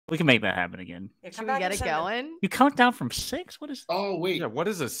We can make that happen again. Yeah, Should we get it going? You count down from 6? What is? Oh wait, Yeah, what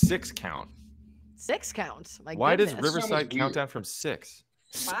is a 6 count? 6 counts. My Why goodness. does Riverside count weird. down from 6?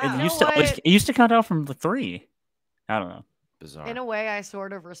 Wow. It used to count down from the 3. I don't know. Bizarre. In a way, I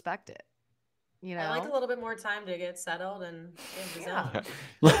sort of respect it. You know, I like a little bit more time to get settled and get in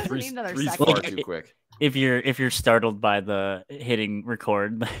the zone. Need another Three's second. far too quick. If you're startled by the hitting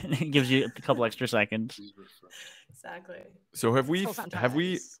record, it gives you a couple extra seconds. Exactly. So have we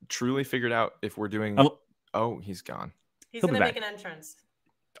Sometimes. truly figured out if we're doing? Oh, he's gone. He's He'll going be to make back. an entrance.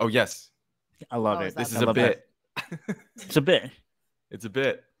 Oh yes, I love Oh, it. is that this is I a love bit. that. It's a bit. It's a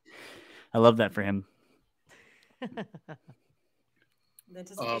bit. I love that for him. The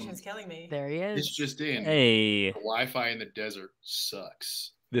anticipation's killing me. There he it's is. just in. Hey. The Wi-Fi in the desert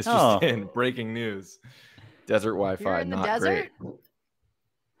sucks. This Oh. just in. Breaking news. Desert You're Wi-Fi in the not desert? great.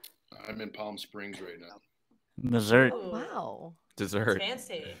 I'm in Palm Springs right now, Dessert. Ooh, Wow. Dessert.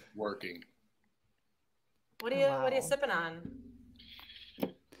 fancy. working. What Oh, are you wow. sipping on?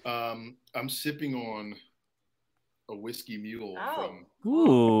 I'm sipping on a whiskey mule Oh. from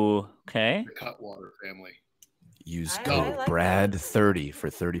Ooh. Okay. the Cutwater family. Use I code like BRAD30 for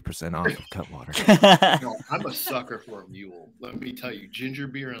 30% off of Cutwater. No, I'm a sucker for a mule. Let me tell you, ginger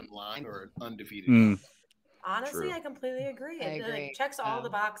beer and lime are an undefeated. Mm. Honestly, True. I completely agree. I It agree. checks all Yeah. the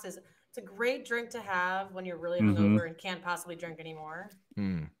boxes. It's a great drink to have when you're really Mhm. hungover and can't possibly drink anymore.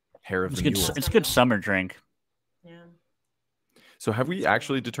 Hair of It's the good. mule. It's a good summer drink. Yeah. So have we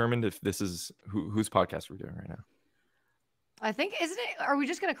actually determined if this is whose podcast we're doing right now? I think, isn't it? Are we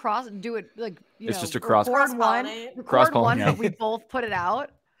just gonna do it like It's just a cross- record one, Cross-pollinate. record one, Cross-pollinate. but we both put it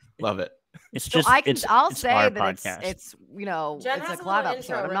out. Love it. It's So just. I'll it's say our that podcast. it's you know Jen it's has a a collab little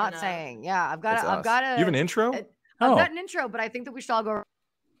intro episode. I'm not written up. saying I've got It's us. a You have an intro? I've Oh. got an intro, but I think that we should all go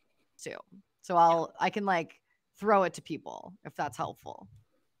too. So I can like throw it to people if that's helpful.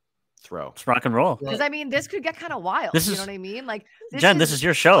 Throw. It's rock and roll. Because I mean, this could get kind of wild. This You is- know what I mean? Like, Jen, this is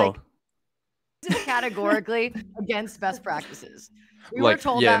your show. like, this is categorically against best practices. We Like, were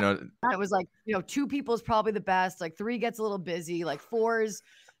told yeah, that no, it was like, 2 people is probably the best. Like 3 gets a little busy. Like 4's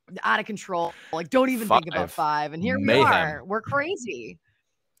out of control. Like don't even think about 5. And here we Mayhem. are. We're crazy,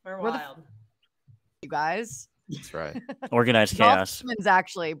 We're We're the- wild. you guys. that's right. Organized Golf chaos. Demons,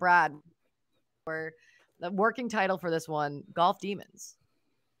 actually, Brad. Or the working title for this one, Golf Demons.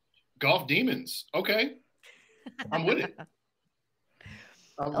 Golf Demons. Okay, I'm with it.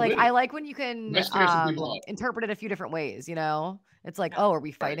 I'm Like with I it. like when you can Let's scare some people off. interpret it a few different ways, It's like, oh, are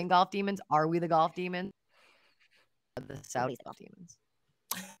we fighting golf demons? Are we the golf demons? The Saudi golf demons.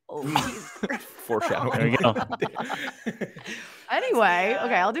 Oh, geez. Foreshadowing. There you go. Anyway,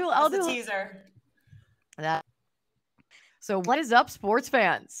 okay, I'll do That's the teaser. that. So what is up, sports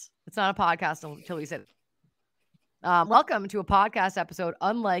fans? It's not a podcast until we say it. Welcome to a podcast episode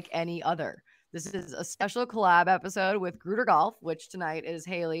unlike any other. This is a special collab episode with Greuter Golf, which tonight is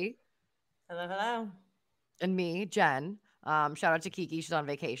Haley Hello, hello. and me, Jen. Shout out to Kiki. She's on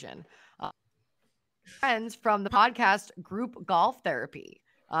vacation. Friends from the podcast Group Golf Therapy.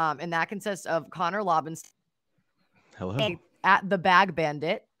 And that consists of Connor Lobbins Hello. at the Bag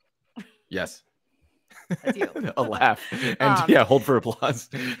Bandit. Yes. That's you. A laugh. And yeah, hold for applause.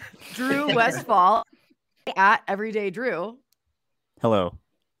 Drew Westfall at Everyday Drew. Hello.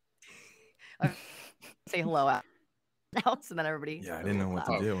 Say hello out. And then everybody. Yeah, I didn't know what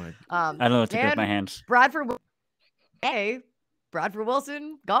to do. I don't know what to do with and my hands. Bradford. Hey, Bradford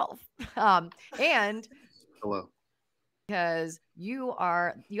Wilson Golf. And Hello. because you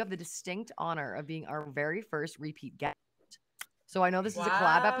have the distinct honor of being our very first repeat guest. So I know this is a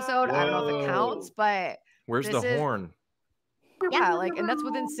collab episode. I don't know if it counts, but Where's the this is- horn? yeah, and that's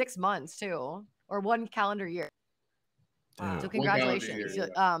within 6 months too, or 1 calendar year. Dude. So calendar congratulations. year,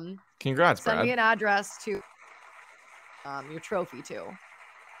 Congrats, Send me Brad. an address to your trophy too. Oh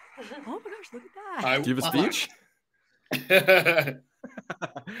my gosh, look at that. Do you have a speech?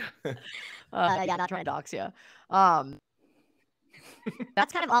 Yeah, not trying to dox you.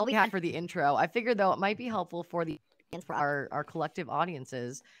 That's kind of all we had for the intro. I figured though it might be helpful for our collective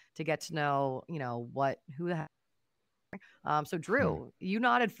audiences to get to know, who the heck. So Drew, you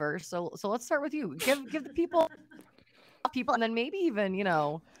nodded first. So let's start with you. Give the people, and then maybe even,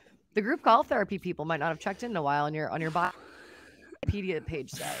 the group golf therapy people might not have checked in a while on your Wikipedia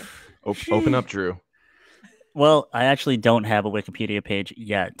page say. Open up, Drew. Well, I actually don't have a Wikipedia page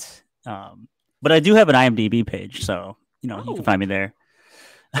yet, but I do have an IMDb page, so you can find me there.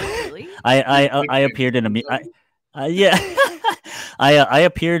 Really? I appeared in yeah. I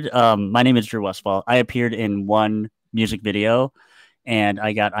appeared. My name is Drew Westfall. I appeared in one music video, and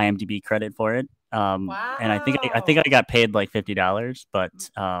I got IMDb credit for it. And I think I got paid like $50, but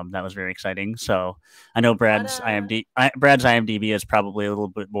that was very exciting. So I know Brad's IMDb is probably a little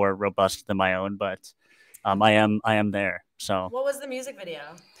bit more robust than my own, but I am there. So What was the music video?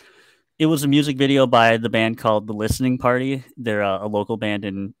 it was a music video by the band called The Listening Party. They're a local band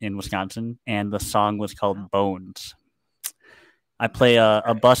in Wisconsin, and the song was called Bones. I play a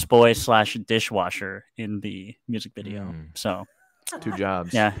busboy / dishwasher in the music video. So 2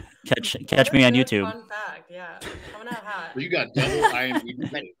 jobs. yeah, catch me on YouTube. Fun fact, yeah. Coming out hot. Well, you got double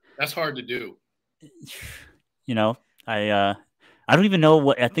IMDb. That's hard to do. You know, I don't even know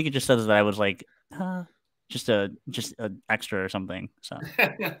what. I think it just says that I was like just a extra or something. So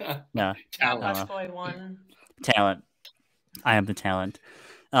yeah, Watch Boy 1. Talent. I am the talent.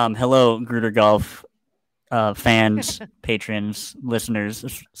 Hello, Greuter Golf fans, patrons,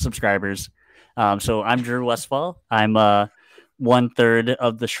 listeners, subscribers. So I'm Drew Westfall. I'm 1/3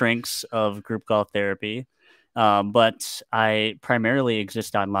 of the shrinks of Group Golf Therapy. But I primarily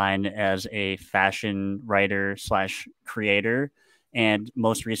exist online as a fashion writer / creator, and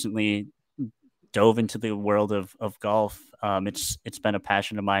most recently dove into the world of golf. It's been a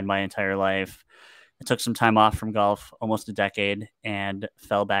passion of mine my entire life. I took some time off from golf, almost a decade, and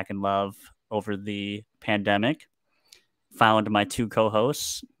fell back in love over the pandemic. Found my 2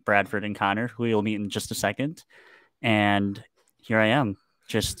 co-hosts, Bradford and Connor, who you'll meet in just a second. And here I am,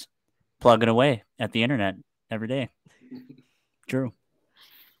 just plugging away at the internet every day. Drew.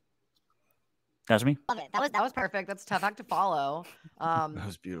 That's me. Love it. That was perfect. That's a tough act to follow. That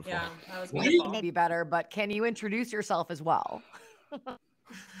was beautiful. Yeah, that was beautiful. Maybe better, but can you introduce yourself as well?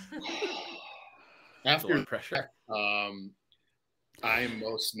 After pressure. I am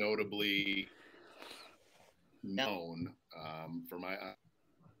most notably known for my.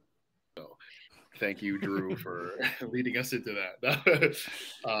 So, thank you, Drew, for leading us into that.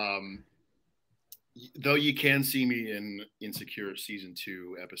 Though you can see me in Insecure season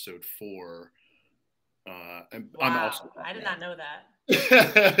 2, episode 4. I'm also. I did not know that.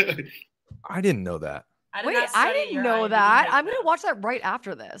 I didn't know that. I didn't know that. I'm gonna watch that right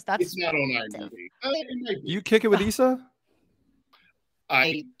after this. It's not on IMDb. You kick it with Issa?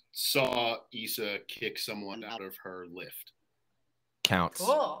 I saw Issa kick someone out of her lift. Counts.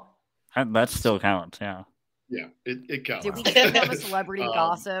 Cool. That still counts. Yeah. Yeah, it counts. Did we become a celebrity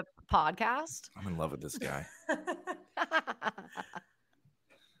gossip podcast? I'm in love with this guy.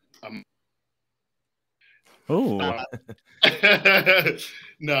 Oh.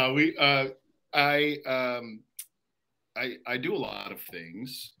 No, I do a lot of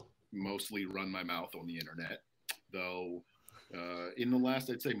things, mostly run my mouth on the internet, though in the last,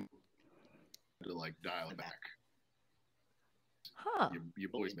 I'd say, to like dial it back. Your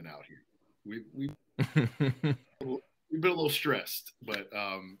boy's been out here. We've been a little stressed, but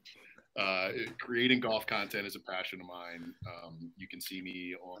creating golf content is a passion of mine. You can see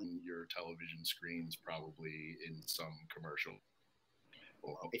me on your television screens, probably in some commercial.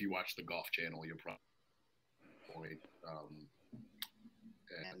 Well, if you watch the Golf Channel, you'll probably.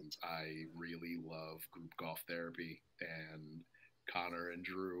 And I really love Group Golf Therapy, and Connor and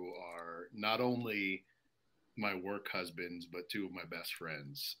Drew are not only my work husbands, but 2 of my best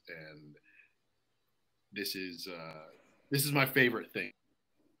friends. And this is my favorite thing.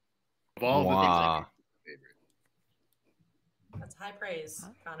 Of all the things I do, favorite. That's high praise,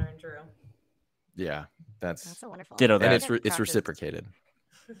 Connor and Drew. Yeah, that's so wonderful. Ditto and that. it's reciprocated.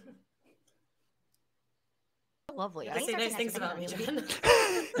 Lovely. You say nice things about me, Jen.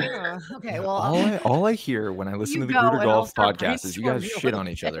 Okay, well, all I hear when I listen to the go Greuter and Golf I'll start podcast is you guys shit on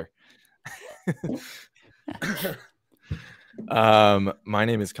each other. My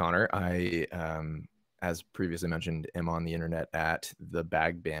name is Connor. I, as previously mentioned, am on the internet at the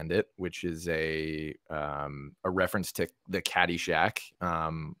Bag Bandit, which is a reference to the Caddy Shack.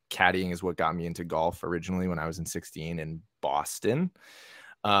 Caddying is what got me into golf originally when I was in 16 in Boston.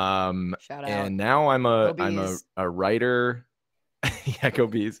 shout out. And now I'm a writer. Yeah, go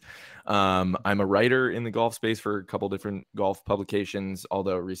Bees. I'm a writer in the golf space for a couple different golf publications,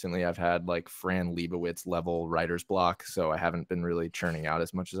 although recently I've had like Fran Lebowitz level writer's block, so I haven't been really churning out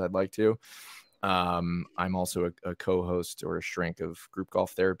as much as I'd like to. I'm also a co-host or a shrink of Group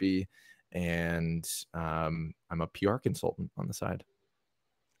Golf Therapy, and I'm a PR consultant on the side.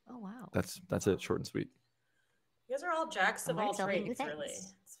 Oh wow. That's it, short and sweet. You guys are all jacks of all something new trades, really.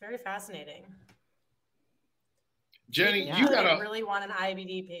 It's very fascinating. Jenny, Yeah, you got I a really want an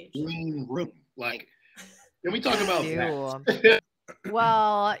IBD page. clean room. Like, can we talk about Ew. that?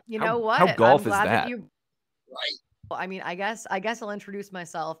 Well, you know what? How golf I'm is glad that? you I mean, I guess I'll introduce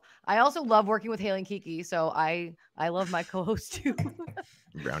myself. I also love working with Haley and Kiki, so I love my co-hosts too.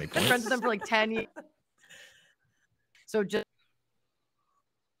 Brownie Been friends points. with them for like 10 years. So just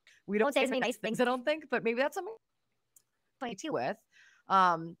we don't say as many nice things, I don't think, but maybe that's something to play too with.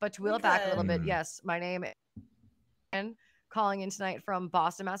 But to wheel it back a little bit, yes, my name is Ann, calling in tonight from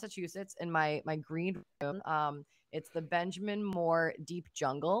Boston, Massachusetts, in my green room. It's the Benjamin Moore Deep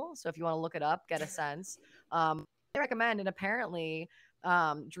Jungle. So if you want to look it up, get a sense. I recommend, and apparently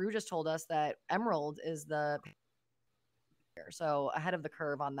Drew just told us that Emerald is the so ahead of the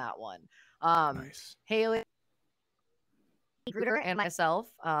curve on that one. Nice. Haley Greuter and myself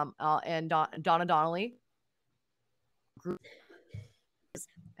and Donna Donnelly,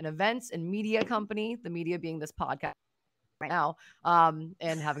 an events and media company, the media being this podcast right now,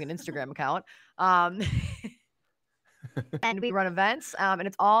 and having an Instagram account. And we run events, and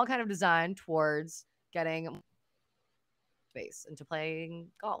it's all kind of designed towards getting space into playing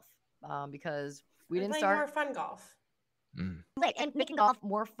golf, because we didn't start more fun golf. Like, and making golf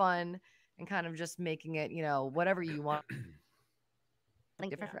more fun and kind of just making it, whatever you want.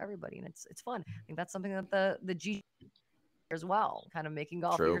 Different for everybody, and it's fun. I think that's something that the G as well, kind of making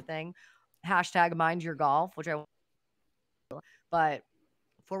golf your thing. Hashtag mind your golf, which I. But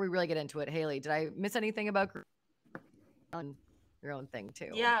before we really get into it, Haley, did I miss anything about your own thing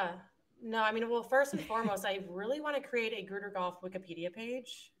too? Yeah. No, I mean, well, first and foremost, I really want to create a Greuter Golf Wikipedia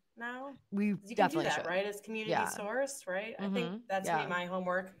page now. We you definitely can do that, should. right? It's community sourced, right? I think that's gonna be my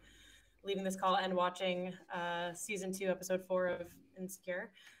homework. Leaving this call and watching season 2, episode 4 of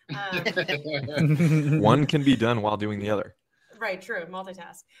Insecure. One can be done while doing the other. Right, true,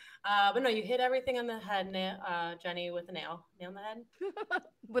 multitask. But no, you hit everything on the head, Jenny, with a nail. Nail on the head?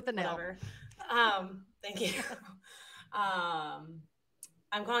 With a nail. Whatever. Thank you.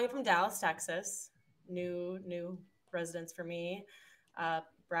 I'm calling from Dallas, Texas. New residence for me.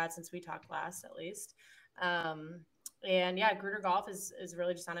 Brad, since we talked last, at least. And yeah, Greuter Golf is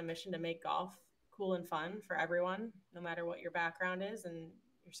really just on a mission to make golf cool and fun for everyone, no matter what your background is and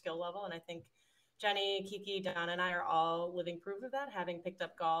your skill level. And I think Jenny, Kiki, Donna, and I are all living proof of that, having picked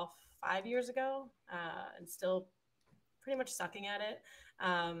up golf 5 years ago and still pretty much sucking at it.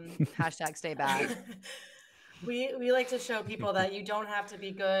 Hashtag stay back. We like to show people that you don't have to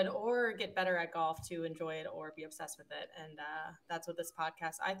be good or get better at golf to enjoy it or be obsessed with it. And that's what this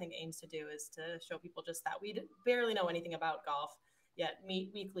podcast, I think, aims to do, is to show people just that. We barely know anything about golf, yet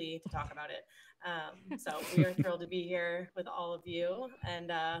meet weekly to talk about it. So we are thrilled to be here with all of you,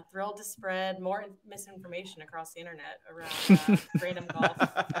 and thrilled to spread more misinformation across the internet around random golf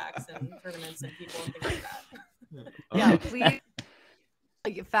facts and tournaments and people and things like that. Yeah, please.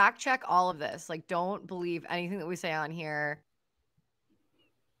 Fact check all of this. Like, don't believe anything that we say on here.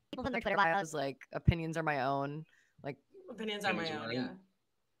 People in their Twitter bios, like, opinions are my own. Like, opinions are my own. Yeah.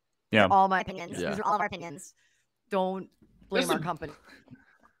 Yeah. All my opinions. Yeah. These are all of our opinions. Don't blame our company.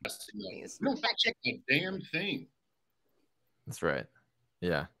 No fact check a damn thing. That's right.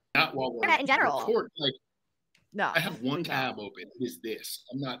 Yeah. Not while we're in general. Like, No. I have one tab open. It is this.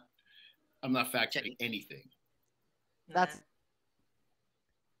 I'm not fact checking anything. That's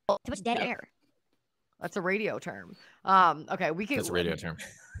too much dead air. That's a radio term. Okay, we can. That's a radio term.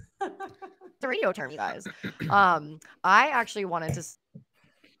 It's a radio term, you guys. I actually wanted to.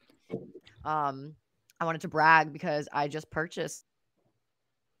 I wanted to brag because I just purchased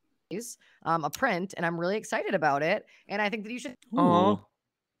a print, and I'm really excited about it. And I think that you should. Oh.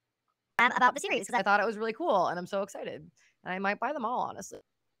 About the series, because I thought it was really cool, and I'm so excited. And I might buy them all, honestly.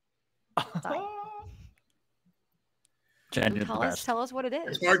 Jen, Tell us what it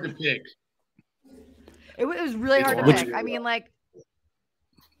is. It's hard to pick. It was really hard to pick. I mean, like,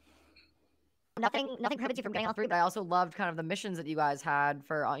 nothing prohibits you from getting all three. but I also loved kind of the missions that you guys had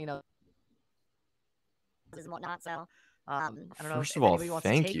for, and whatnot. So, I don't know. First of all,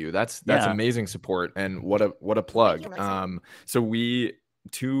 thank you. That's amazing support, and what a plug. So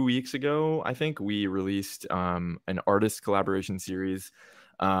 2 weeks ago, I think we released an artist collaboration series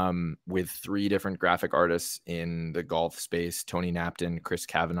with 3 different graphic artists in the golf space: Tony Napton, Chris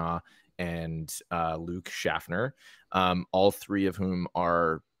Kavanaugh, and Luke Schaffner. All 3 of whom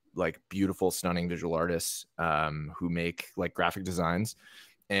are like beautiful, stunning visual artists who make like graphic designs.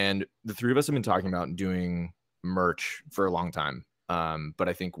 And the 3 of us have been talking about doing merch for a long time. But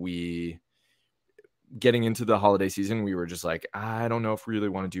I think getting into the holiday season, we were just like, I don't know if we really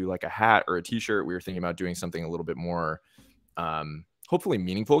want to do like a hat or a t-shirt. We were thinking about doing something a little bit more hopefully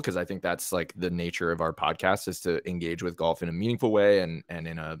meaningful, because I think that's like the nature of our podcast, is to engage with golf in a meaningful way and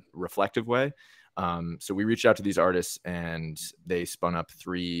in a reflective way. So we reached out to these artists, and they spun up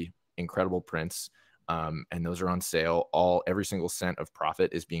 3 incredible prints. And those are on sale. Every single cent of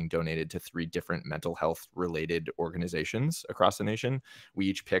profit is being donated to 3 different mental health related organizations across the nation. We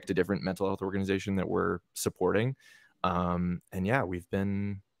each picked a different mental health organization that we're supporting. And yeah, we've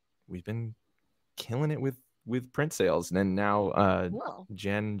been killing it with print sales. And then now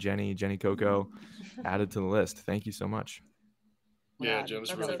Jenny Coco added to the list. Thank you so much. Yeah,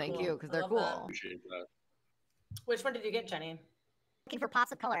 Jen's really thank cool. you, because they're cool. Appreciate that. Which one did you get, Jenny? Looking for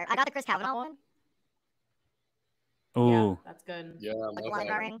pops of color. I got the Chris Kavanaugh one. Ooh. Yeah, that's good. Yeah, I Like love lime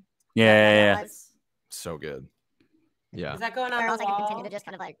that. ring. Yeah. So good. Yeah. Is that going Or on else the I can wall? continue to just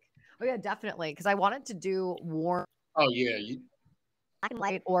kind of like Oh yeah, definitely. Because I wanted to do warm Oh yeah, black and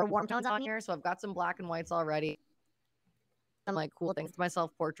white white or warm tones on here, so I've got some black and whites already. Some like cool things. My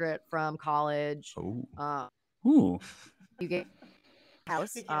self portrait from college. Oh. Ooh. You get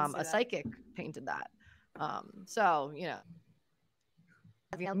house. You can't see A that. psychic painted that. So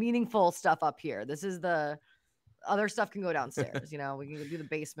meaningful stuff up here. This is the other stuff can go downstairs. We can do the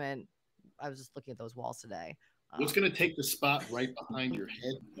basement. I was just looking at those walls today. what's gonna take the spot right behind your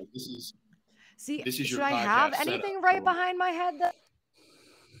head? Like, this is your should I have podcast anything setup. right behind my head that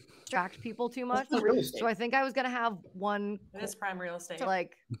distract people too much? That's the real estate. So I think I was gonna have one It is prime real estate. to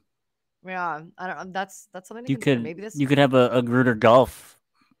like. Yeah, I don't. That's something to You consider. could Maybe this. you could have a Greuter Golf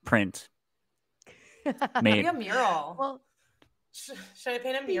print Maybe made. a mural. Well, Should I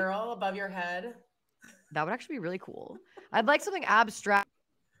paint a mural above your head? that would actually be really cool. I'd like something abstract,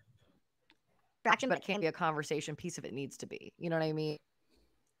 distraction, but it can't be a conversation piece if it needs to be. You know what I mean?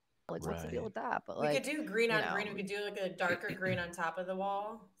 Like, what's the deal Right. with that? But We like, could do green on you green. know. We could do like a darker green on top of the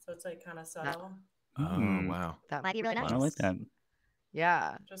wall, so it's like kind of subtle. Oh wow. that might be really nice. I like that.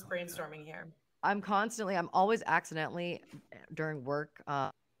 Yeah, Just brainstorming here. I'm always accidentally during work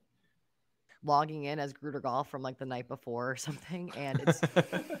logging in as Greuter Golf from like the night before or something, and it's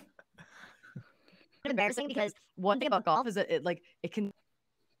Embarrassing because one thing about golf is that it can.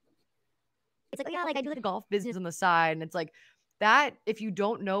 it's like, oh, yeah, like I do The golf business on the side, and it's like that. If you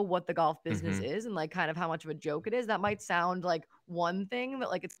don't know what the golf business Mhm. is and like kind of how much of a joke it is, that might sound like one thing, but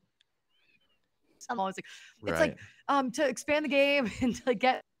like it's. I'm always like, it's Right. like to expand the game and to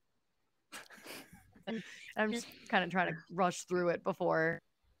get. And I'm just kind of trying to rush through it before.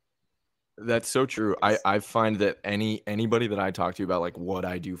 That's so true. I find that anybody that I talk to about like what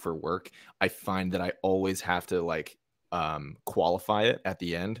I do for work, I find that I always have to like qualify it at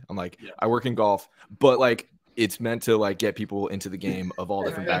the end. I'm like, Yeah. I work in golf, but like it's meant to like get people into the game of all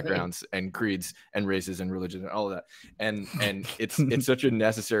different Right. backgrounds and creeds and races and religion and all of that. And it's such a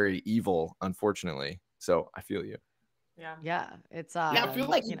necessary evil, unfortunately. So I feel you. Yeah. Yeah, it's Yeah, I feel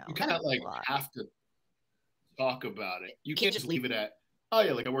like you know, kind of like a lot. have to talk about it. You can't just leave it at, oh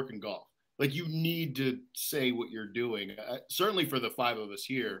yeah, like I work in golf. Like you need to say what you're doing. Certainly for the 5 of us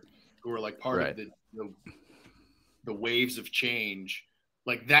here who are like part Right. of the waves of change,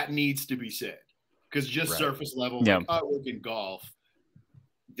 like that needs to be said. Because just Right. surface level, Yeah. like, oh, I work in golf,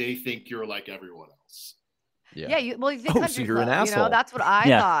 they think you're like everyone else. Yeah, you think Oh, so country you're an club, asshole. that's what I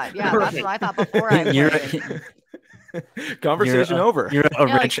Yeah. thought. Yeah, that's what I thought before I You're played. Conversation over. You're a You're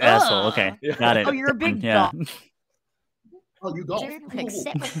like, rich asshole. "Ugh." Okay, Yeah. got it. Oh, you're a big Yeah. dog. Oh, you golf. Dude, like,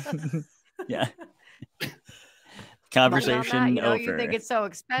 sick. Yeah. But around Conversation that, over. you think it's so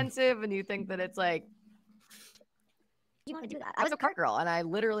expensive, and you think that it's like You want to do that? I was a cart girl, and I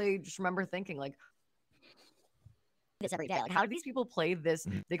literally just remember thinking like, this every day. Like, how do these people play this?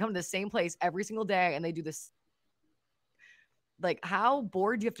 Mhm. They come to the same place every single day, and they do this. Like, how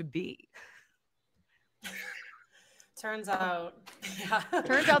bored do you have to be? Turns out, yeah.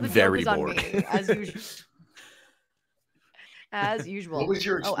 Turns out the Very joke is on bored. me, as usual. As usual. What was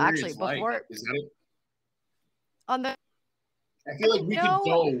your Oh, experience actually, like? before Is that it? on the I feel like we No.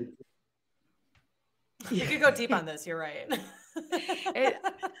 could go. You could go deep on this. You're right.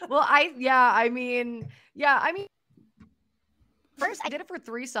 I mean, first I did it for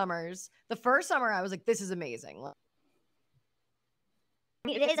 3 summers. The first summer I was like, this is amazing. I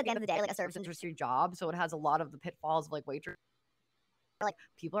mean, it is at the end of the day like a service Industry job, so it has a lot of the pitfalls of like waitress. Like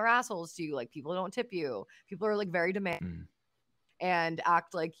people are assholes to you, like people don't tip you. People are like very demanding and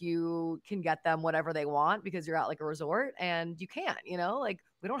act like you can get them whatever they want because you're at like a resort and you can't, like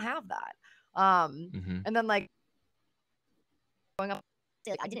we don't have that. Mhm. And then like going up,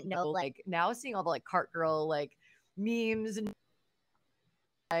 like I didn't know like like now seeing all the like cart girl like memes and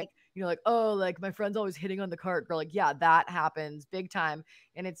like like, oh, like my friend's always hitting on the cart girl. Like, yeah, that happens big time,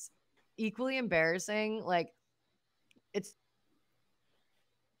 and it's equally embarrassing. Like, it's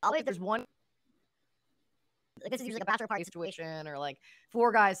always there's one like this is usually like a bachelor party situation or like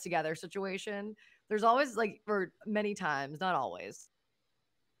 4 guys together situation. There's always like for many times, not always.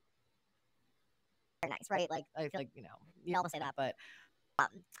 nice, right? Like I feel like, you know, you almost say that, but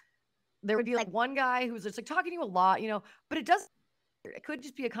there would be like one guy who's just like talking to you a lot, you know, but it could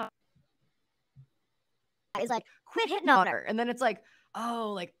just be a it's like quit hitting on her. And then it's like,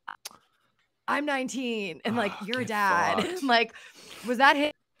 oh, like I'm 19 and like you're a dad. Like, was that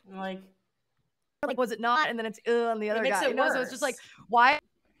hit? Like was it not? And then it's on the other guy. You know? So it's just like, why?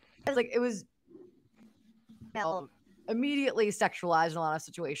 It's like it was immediately sexualized in a lot of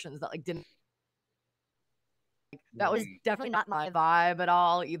situations that like didn't. That was definitely not my vibe at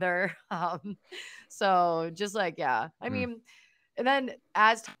all either. So just like, yeah, I mean, and then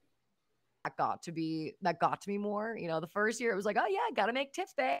as time that got to me more, you know, the first year it was like, oh yeah, gotta make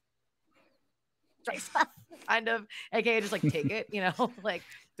tips, babe. Kind of, aka just like take it, you know, like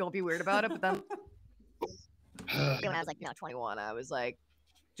don't be weird about it. But then when I was like, 21, I was like,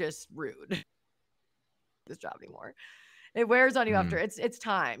 just rude. This job anymore. It wears on you after it's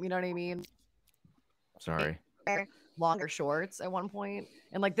time. You know what I mean? Sorry. Longer shorts at one point,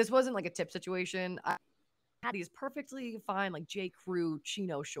 and like this wasn't like a tip situation. I had these perfectly fine like J. Crew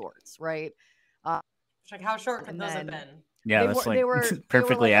chino shorts, right? Like how short could those have been? Yeah, they were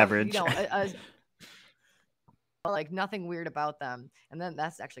perfectly average. You know, like nothing weird about them. And then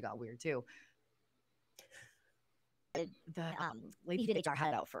that's actually got weird too. The lady did HR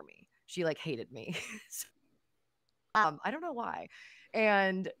had out for me. She like hated me. I don't know why.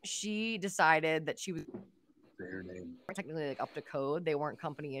 And she decided that she was technically like up to code. They weren't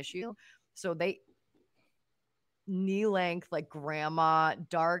company issue. So they knee length, like grandma,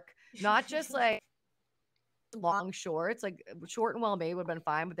 dark, not just like long shorts, like short and well made would have been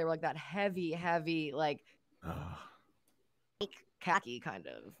fine, but they were like that heavy, like khaki kind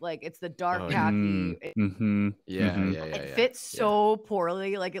of. Like it's the dark khaki. It fits so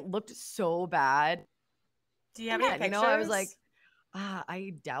poorly. Like it looked so bad. Do you have any pictures? You know, I was like,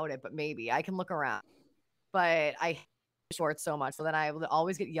 I doubt it, but maybe I can look around. But I hate shorts so much. So then I would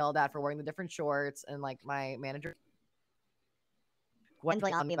always get yelled at for wearing the different shorts. And like my manager, Gwen's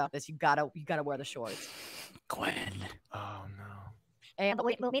like on me about this. You gotta wear the shorts. Gwen. Oh no. And but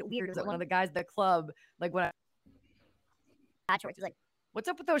what made it weird is that one of the guys at the club, like when I had shorts, was like, what's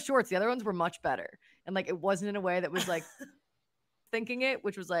up with those shorts? The other ones were much better. And like it wasn't in a way that was like thinking it,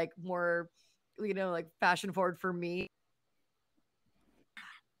 which was like more, you know, like fashion forward for me.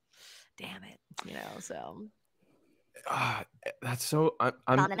 Damn it, you know. So that's so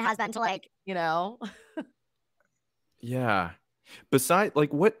I'm it has been to like, you know. Yeah. Besides,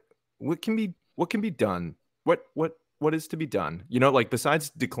 like what can be done? What is to be done? You know, like besides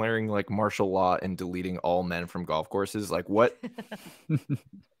declaring like martial law and deleting all men from golf courses, like what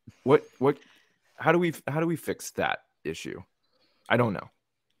how do we fix that issue? I don't know.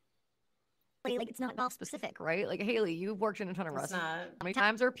 like it's not golf specific, right? Like Haley, you've worked in a ton of wrestling. Not. How many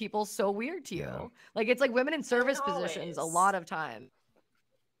times are people so weird to you? Like it's like women in service positions a lot of time.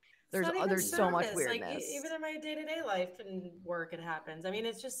 There's so much weirdness. Like even in my day-to-day life and work, it happens. I mean,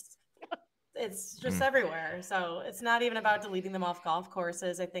 it's just everywhere. So it's not even about deleting them off golf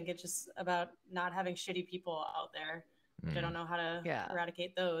courses. I think it's just about not having shitty people out there. Which I don't know how to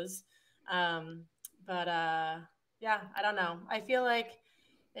eradicate those. But yeah, I don't know. I feel like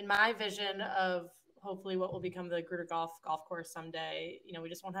in my vision of hopefully what will become the Greuter Golf course someday, you know, we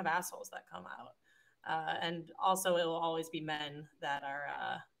just won't have assholes that come out. And also it will always be men that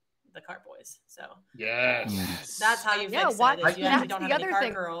are the cart boys. So yes, that's how you fix it. You actually don't have any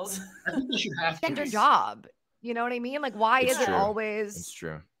cart girls. I think you should have to. Your job. You know what I mean? Like why is it always? It's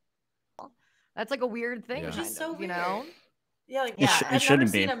true. That's like a weird thing. It's just so weird. You know? Yeah, like it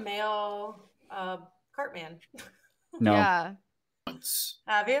shouldn't be. I've never seen a male cart man. No. Yeah.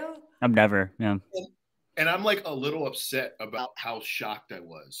 Have you? I've never. Yeah. And I'm like a little upset about how shocked I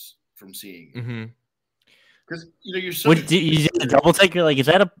was from seeing it. Because you know you're so. What, you did a double take? You're like, is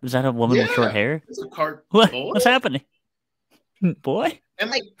that a woman with short hair? It's a cart. What's happening, boy? And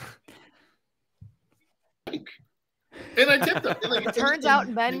like, and I tipped them. And like, it turns out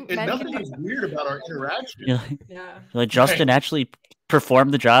men nothing was weird about our interaction. You're like Justin actually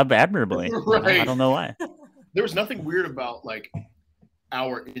performed the job admirably. Right. I don't know why. There was nothing weird about like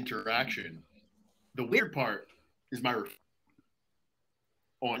our interaction. The weird part is my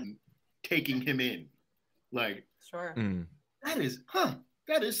on taking him in. Like, sure, that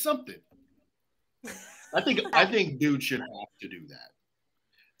is something. I think dudes should have to do that.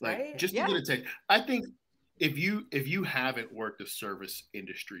 Like, right? Just to get a take. I think if you haven't worked a service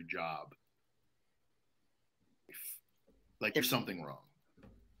industry job, like there's something wrong.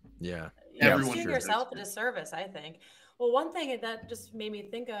 Yeah. You're doing yourself a disservice, I think. Well, one thing that just made me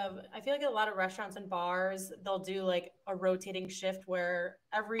think of, I feel like a lot of restaurants and bars, they'll do like a rotating shift where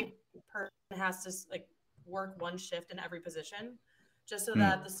every person has to like work one shift in every position, just so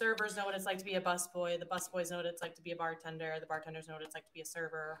that the servers know what it's like to be a busboy, the busboys know what it's like to be a bartender, the bartenders know what it's like to be a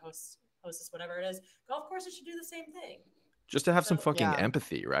server, hostess, whatever it is. Golf courses should do the same thing. Just to have some fucking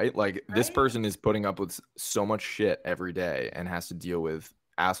empathy, right? Like this person is putting up with so much shit every day and has to deal with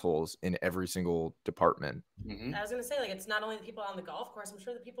assholes in every single department. I was gonna say, like, it's not only the people on the golf course. I'm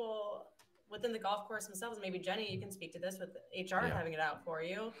sure the people within the golf course themselves. Maybe Jenny, you can speak to this with HR having it out for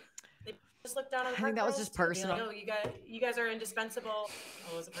you. They just look down on. I think that was just personal. Like, oh, you guys are indispensable.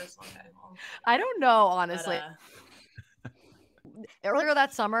 Oh, was it personal? Okay. Well, I don't know, honestly. Earlier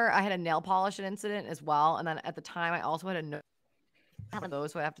that summer, I had a nail polish incident as well, and then at the time, I also had a nose one of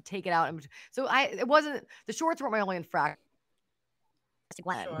those, so I have to take it out. And so it wasn't the shorts weren't my only infraction.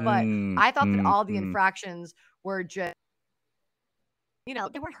 But I thought that all the infractions were just, you know,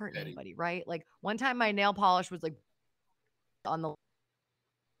 they weren't hurting anybody, right? Like one time my nail polish was like on the,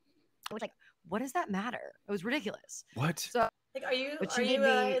 I was like, what does that matter? It was ridiculous. What? So like, are you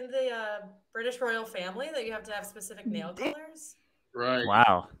in the British royal family that you have to have specific nail colors? Right.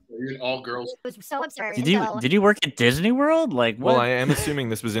 Wow. All girls. It was so absurd. Did you work at Disney World? Like, what? Well, I am assuming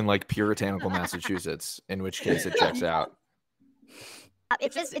this was in like puritanical Massachusetts, in which case it checks out.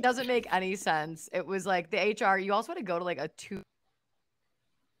 It doesn't make any sense. It was like the HR, you also had to go to like the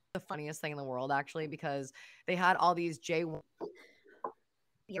funniest thing in the world, actually, because they had all these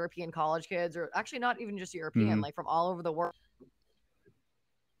European college kids, or actually not even just European, like from all over the world.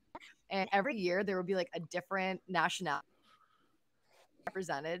 And every year there would be like a different nationality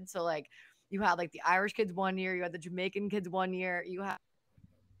represented. So like you had like the Irish kids one year, you had the Jamaican kids one year, you had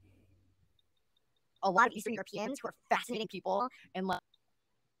a lot of Eastern Europeans who are fascinating people and like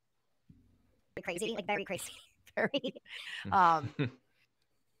crazy, like very crazy, very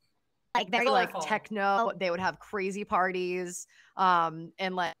like very like techno. They would have crazy parties,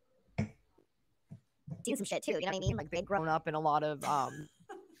 and like seen some shit too. You know what I mean? Like they'd grown up in a lot of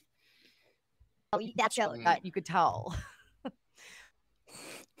that show that you could tell.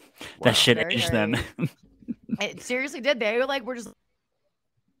 That shit aged them. It seriously did. They were like, we're just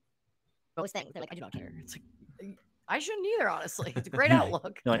those things. They're like, I do not care. It's like I shouldn't either, honestly. It's a great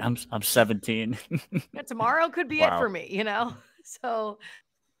outlook. You're like, I'm 17. Yeah, tomorrow could be it for me, you know? So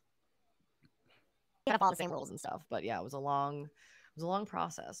you gotta follow the same rules and stuff. But yeah, it was a long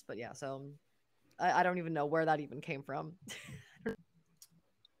process. But yeah, so I don't even know where that even came from.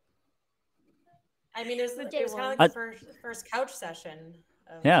 I mean, it was kind of like the first couch session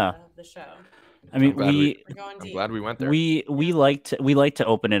of the show. I mean, I'm glad we went there. We like to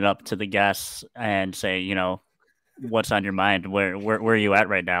open it up to the guests and say, you know, what's on your mind? Where are you at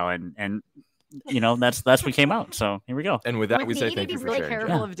right now? And you know, that's what came out. So here we go. And with that, we say thank you for really sharing.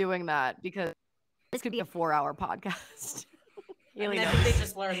 Careful of doing that, because this could be a 4-hour podcast. I think they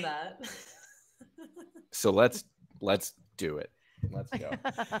just learned that. So let's do it. Let's go.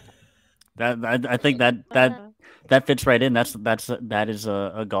 I think that fits right in. That is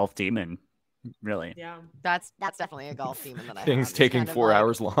a golf demon, really. Yeah, that's definitely a golf demon that I things have. Taking 4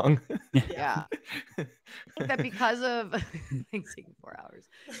 hours long. Yeah, I think that because of things taking 4 hours.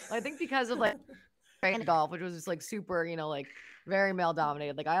 I think because of like golf, which was just like super, you know, like very male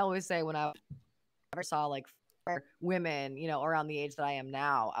dominated. Like I always say, when I ever saw like women, you know, around the age that I am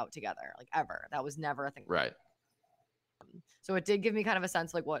now out together, like ever, that was never a thing. Right. So it did give me kind of a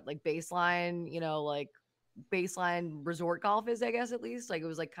sense of like what like baseline, you know, like baseline resort golf is, I guess, at least. Like it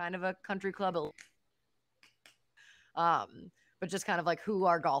was like kind of a country club, but just kind of like who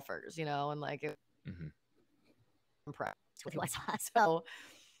are golfers, you know, and like it impressed with who I saw. So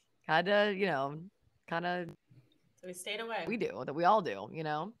had to, you know, kind of. So we stayed away. We do that. We all do, you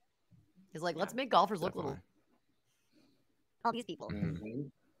know. It's like let's make golfers look little. All these people.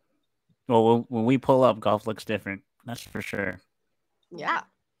 Well, when we pull up, golf looks different. That's for sure. Yeah,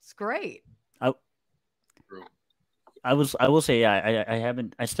 it's great. I will say, yeah,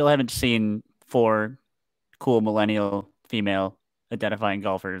 I still haven't seen 4 cool millennial female identifying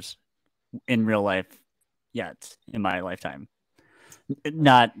golfers in real life yet in my lifetime.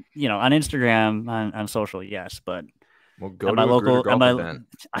 Not, you know, on Instagram, on social, yes, but we'll go to a local event.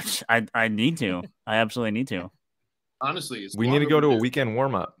 I need to. I absolutely need to. Honestly, we need to go to a weekend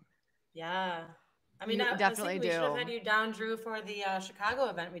warm up. Yeah. I mean, I definitely we should have had you down, Drew, for the Chicago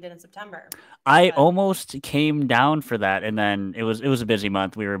event we did in September. I almost came down for that, and then it was a busy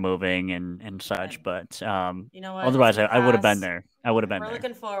month. We were moving and such, but you know what? Otherwise, I would have been there. We're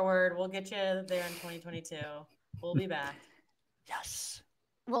looking forward. We'll get you there in 2022. We'll be back. Yes.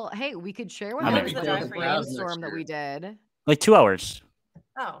 Well, hey, we could share with How them many the drive for you? brainstorm that we did. Like 2 hours.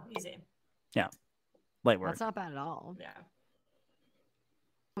 Oh, easy. Light work. That's not bad at all. Yeah.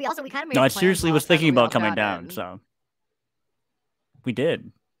 We kind of made No, I plans seriously was last time, thinking but we about coming opted out. down, so we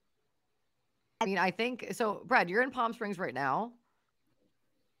did. I mean, I think so. Brad, you're in Palm Springs right now,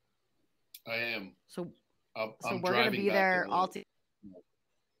 I am. so I'm we're gonna driving be back there to all Louisville.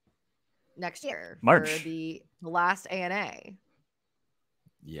 next year March. for the last ANA.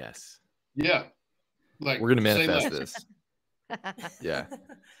 Yes. Yeah. Like We're gonna say manifest like- this. Yeah.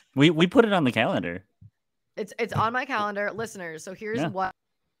 We put it on the calendar. It's on my calendar, listeners. So here's Yeah. what.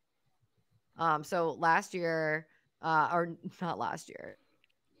 So last year, or not last year.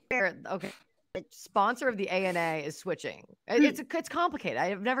 Okay. The sponsor of the ANA is switching. It's complicated.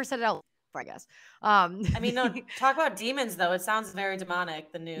 I've never said it out, I guess. I mean, no. Talk about demons, though. It sounds very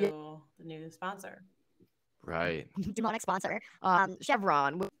demonic. The new sponsor. Right. demonic sponsor.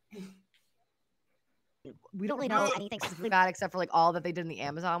 Chevron. We don't really know anything specifically about it except for like all that they did in the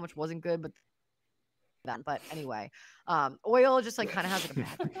Amazon, which wasn't good, but anyway, oil just like kind of has like a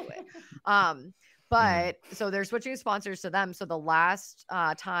bad to it. But so they're switching sponsors to them. So the last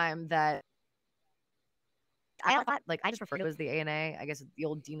time that I just referred to it as the ANA, I guess it's the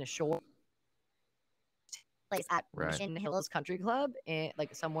old Dina Shore place at Right. Mission Hills. Hills Country Club,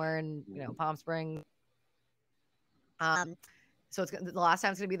 like somewhere in Palm Springs. So it's the last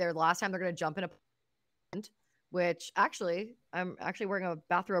time it's gonna be there. The last time they're gonna jump in a tent, which actually I'm actually wearing a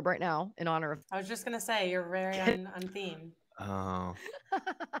bathrobe right now in honor of. I was just gonna say you're very on theme. Oh.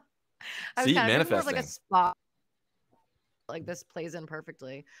 I was See, kind of thinking more of like a manifesting. spot. Like this plays in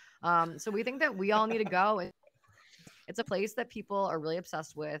perfectly. So we think that we all need to go. It's a place that people are really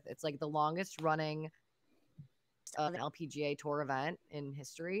obsessed with. It's like the longest running of an LPGA tour event in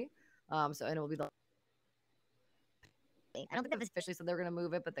history. And it will be the. I don't think they've officially said they're going to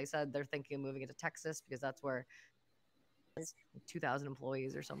move it, but they said they're thinking of moving it to Texas because that's where there's 2,000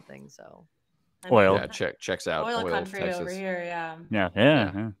 employees or something. So Oil. Yeah, checks out. Oil, Oil, country Texas. over here. Yeah.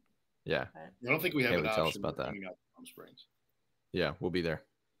 Yeah. Yeah. I don't think we have Hey, an tell us option about of that. coming out to Palm Springs. Yeah, we'll be there.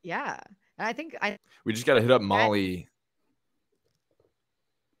 yeah, and I think We just got to hit up Molly.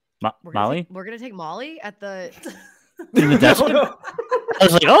 Molly we're gonna take Molly at the. in the desert. I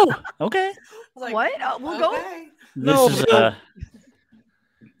was like, oh, okay. Like, What? We'll go. okay.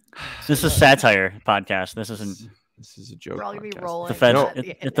 This is satire podcast. This isn't. This is a joke. We're all gonna be podcast. rolling. The feds. at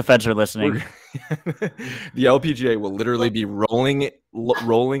If the feds are listening, The LPGA will literally be rolling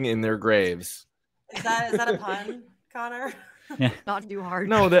in their graves. Is that a pun, Connor? not too hard.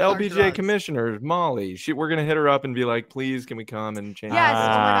 No, the hard LPGA drugs. commissioner, Molly. We're gonna hit her up and be like, please, can we come and change? Yes. Oh my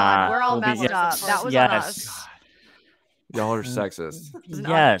God. We're all We'll be- messed up. That was on us. Y'all are sexist. It was an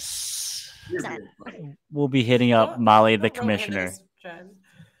yes, Percent. we'll be hitting up Molly, the Don't rope me into commissioner. this, Jen.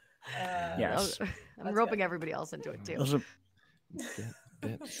 Yes. I'm That's roping good. everybody else into it too. Those are- Yeah,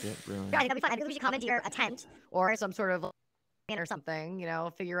 I think that'd be fun. I think we should commandeer a tent Or some sort of or something,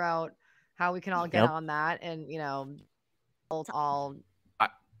 figure out how we can all get Yep. on that and, all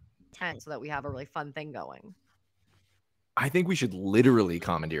tent so that we have a really fun thing going. I think we should literally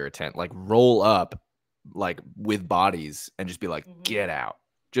commandeer a tent, like roll up, like with bodies, and just be like, Mhm. get out.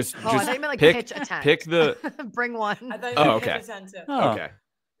 Just Oh, I thought you meant like pick, pitch a tent. pick the. Bring one. I thought you Oh, were okay. 50% too. Oh, Okay.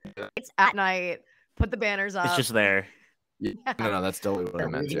 It's at night. Put the banners up. it's just there. Yeah, no, that's totally what I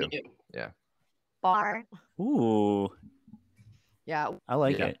meant too. bar. Ooh, Yeah, I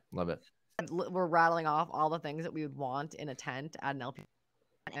like Yeah, it. love it. we're rattling off all the things that we would want in a tent at an LP,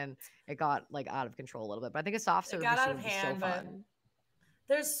 and it got like out of control a little bit. But I think a soft serve got out machine of would be so hand, but fun.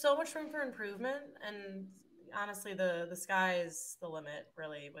 There's so much room for improvement, and honestly, the sky is the limit,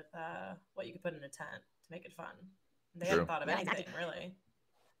 really, with what you could put in a tent to make it fun. They True. haven't thought of Yeah, anything, exactly. really.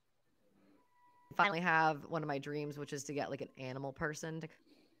 Finally have one of my dreams, which is to get like an animal person to.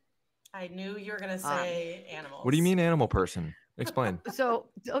 I knew you were gonna say animals. What do you mean, animal person? Explain. So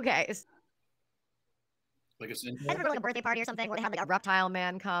okay, it's Like a centaur? I remember like a birthday party or something where they had like a a reptile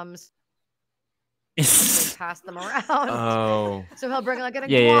man comes, they pass them around. Oh, So he'll bring like an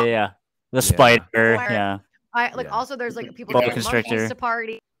Yeah. The spider. Yeah. I like Yeah. also there's like people Boa that bring constrictor. monkeys to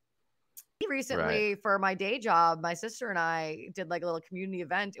party. Recently, for my day job, my sister and I did like a little community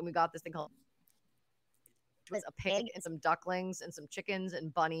event, and we got this thing called it was a pig and some ducklings and some chickens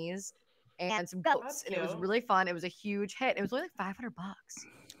and bunnies and some goats, That's and it was cute. really fun. It was a huge hit. It was only like $500.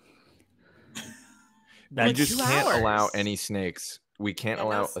 we That's just 2 can't allow hours. any snakes. We can't Yeah, no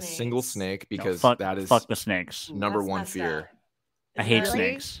allow a single snakes. snake No, because fuck, that is fuck the snakes. number That's one messed fear. up. I Isn't hate that-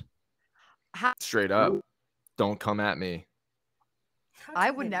 Really? snakes. Straight up, don't come at me. How I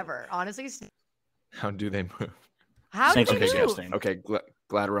do would they never, honestly. How do they move? How do Snakes they are move? disgusting. Okay,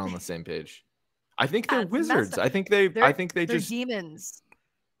 Glad we're on the same page. I think they're That's messed wizards. up. I think they They're just demons.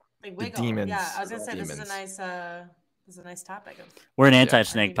 They the wiggle. demons. Yeah, I was gonna say Demons. this is a nice topic. We're an Yeah.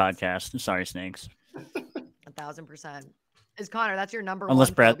 anti-snake podcast. Sorry, snakes. 1,000%. Is Connor? That's your number Unless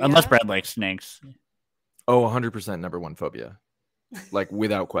one. Brad, phobia? unless Brad likes snakes. Oh, 100% number one phobia. Like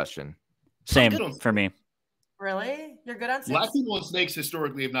without question. Same good on for me. Really? You're good on Black snakes? people and snakes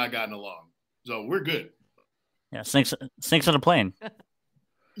historically have not gotten along, so we're good. Yeah, snakes on a plane.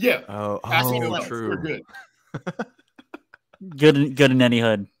 Yeah, Oh, Absolutely. true. We're good. Good in any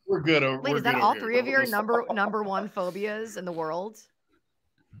hood. We're good. Wait, we're is that good all over three here. of your number one phobias in the world?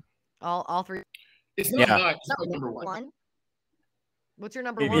 All three. It's not Yeah. high. It's not number one. What's your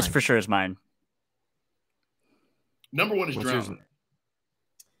number It one? is for sure is mine. Number one is What's yours? drowning.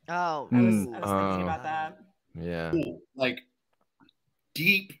 Oh, I was thinking about that. Yeah. Cool. Like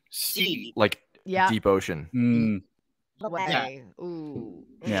deep sea. Like yeah. deep ocean. Way. Ooh.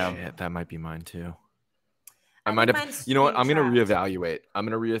 Yeah. Shit, that might be mine too. I think might have. mine's You know what? being I'm gonna trapped.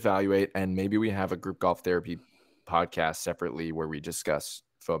 reevaluate. And maybe we have a group golf therapy podcast separately where we discuss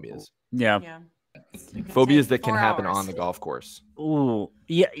phobias. Yeah. Yeah. Phobias Take that can 4 happen hours. on the golf course. Ooh.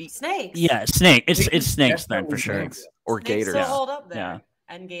 Yeah. Snakes. Yeah. Snake. It's snakes then for Definitely sure. snakes. Or Snakes gators. still hold up there. Yeah.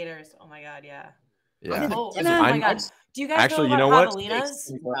 And gators. Oh my god, yeah. Yeah. Oh, I'm- oh my I'm- god. Do you guys Actually, know you know about what? javelinas?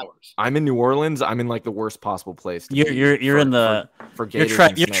 24 hours. I'm in New Orleans. I'm in like the worst possible place. To be You're in the for you're gators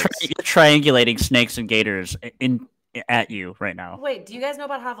and you're snakes. triangulating snakes and gators at you right now. Wait, do you guys know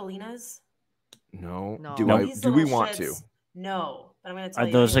about javelinas? No. No. Do No. I? These Do we little want to? shits- No, but I'm going to tell Are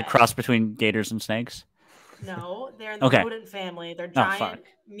you. those a anyway. cross between gators and snakes? No, they're in the Okay. rodent family. They're fuck. giant,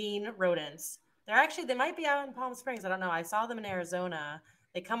 mean rodents. They might be out in Palm Springs. I don't know. I saw them in Arizona.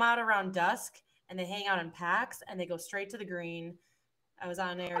 They come out around dusk and they hang out in packs and they go straight to the green. I was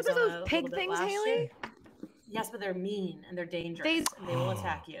out in Are Arizona. those a pig little bit things, last Haley? year. Yes, but they're mean and they're dangerous and they will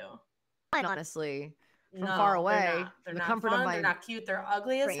attack you. Honestly, from No, far they're away, not. They're the not comfort fun. of my They're not cute. They're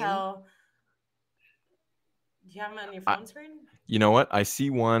ugly as brain. hell. Do you have them on your phone screen? You know what? I see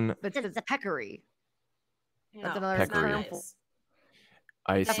one. It's a peccary. No, That's another it's not Peccary. nice.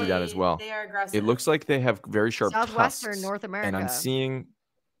 I see that as well. They are aggressive. It looks like they have very sharp Southwestern tusks, North America. and I'm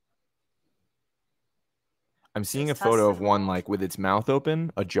seeing a Its photo tusks of one involved? like with its mouth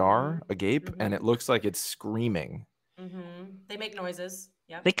open, ajar, Mhm. agape, and Mhm. it looks like it's screaming. They make noises.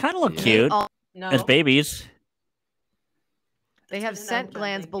 Yep. They kind of look Yeah. cute No. as babies. They have good to know, scent Jen,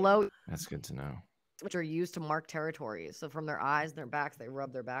 glands thank you. below, That's good to know. which are used to mark territories. So from their eyes and their backs, they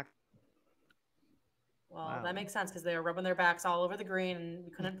rub their back. Well, Wow. that makes sense because they were rubbing their backs all over the green and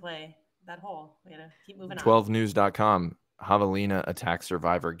we couldn't play that hole. We had to keep moving on. 12news.com. Javelina attack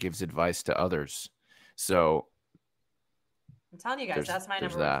survivor gives advice to others. So I'm telling you guys, There's- that's my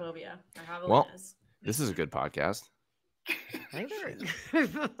there's number that. one phobia. Are Well, javelinas. this is a good podcast. I think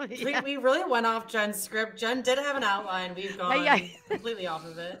they're. Yeah. We really went off Jen's script. Jen did have an outline. We've gone yeah. completely off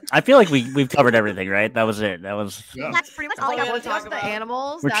of it. I feel like we've covered everything, right? That was it. That was Yeah. That's pretty much That's all all I we got. had to Once talk the about.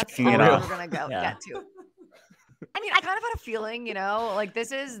 animals, We're that's checking all it we're off. gonna go Yeah. get to. I mean, I kind of had a feeling, like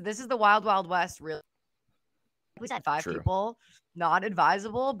this is the wild, wild west. Really, we said 5 True. people, not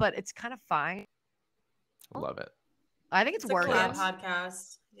advisable, but it's kind of fine. Love it. I think it's It's a working. collab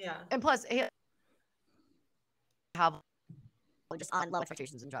podcast. Yeah. And plus, have just on low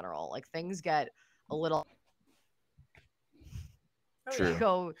expectations in general. Like things get a little Oh, True. yeah.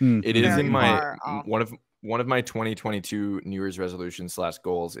 go. It is Very in my far off. one of my 2022 New Year's resolutions /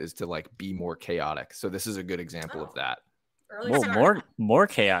 goals is to like be more chaotic. So this is a good example of Oh. that. Early Whoa, start. more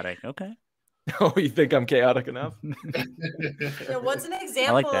chaotic. Okay. Oh, you think I'm chaotic enough? Yeah, what's an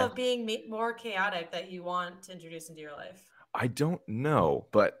example that. of being more chaotic that you want to introduce into your life? I don't know,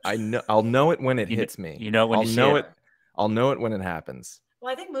 but I'll know it when it You kn- hits me. you know it when I'll you see know it. I'll know it when it happens.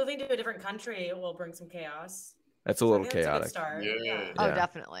 Well, I think moving to a different country will bring some chaos. That's a So I little think that's a good chaotic. start. Yeah. Yeah. Oh, Yeah.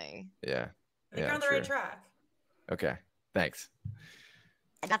 definitely. Yeah. I think Yeah, you're on the true. right track. Okay. Thanks.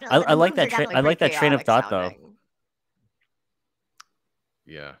 Definitely. I like Moves are that. definitely I like pretty that train of chaotic thought, though. sounding.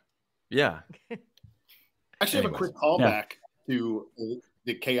 Yeah. Yeah. Actually, have a Anyways. quick callback to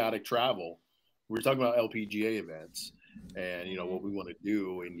the chaotic travel. We were talking about LPGA events and what we want to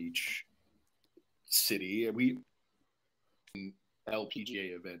do in each city. We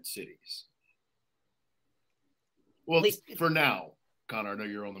LPGA event cities. Well, at least for now, Connor. I know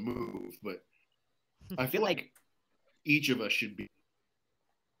you're on the move, but I feel like each of us should be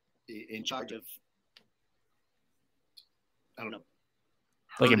in charge of. I don't know.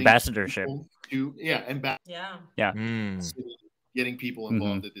 Like herding ambassadorship. people to Yeah. Mm. getting people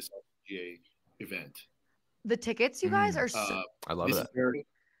involved at this LPGA event. The tickets, you guys, are so. I love This that. is very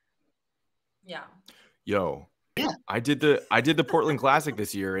Yeah. Yo, I did the Portland Classic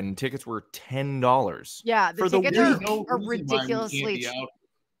this year, and tickets were $10. Yeah, the for the tickets week. are ridiculously cheap.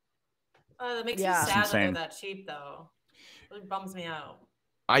 That makes Yeah. me sad that they're insane. that cheap, though. It really bums me out.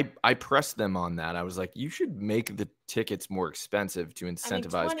 I pressed them on that. I was like, you should make the tickets more expensive to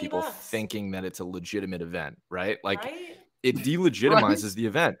incentivize people $20. thinking that it's a legitimate event, right? Like Right? it delegitimizes the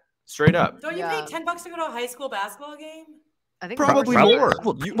event straight up. Don't you pay $10 to go to a high school babasketball game? I think Probably Probably more.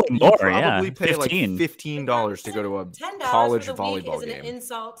 probably You more, probably yeah. pay 15. like $15 to go to a $10 college for the week volleyball is an game.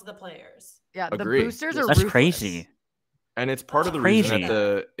 insult to the players. Yeah, the Agreed. boosters are That's ruthless. crazy. And it's part of the Crazy.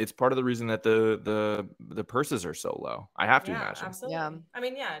 reason that the purses are so low. I have to imagine. Absolutely. Yeah. I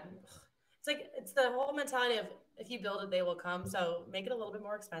mean, it's the whole mentality of if you build it, they will come. So make it a little bit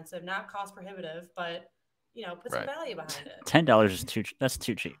more expensive, not cost prohibitive, but put some value behind it. $10 is that's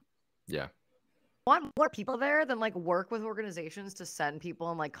too cheap. Yeah. I want more people there than like work with organizations to send people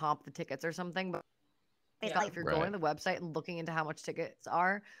and like comp the tickets or something. But if you're going to the website and looking into how much tickets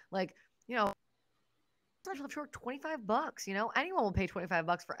are, like, for $25, anyone will pay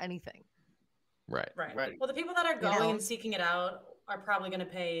 $25 for anything. Right. Well, the people that are going and seeking it out are probably going to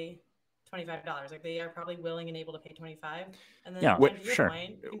pay $25. Like they are probably willing and able to pay $25. And then to your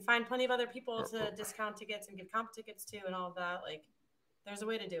point, you can find plenty of other people to discount tickets and give comp tickets to and all of that. Like there's a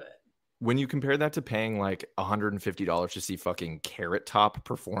way to do it. When you compare that to paying like $150 to see fucking Carrot Top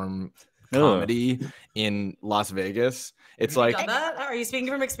perform comedy in Las Vegas, it's like, done that? Are you speaking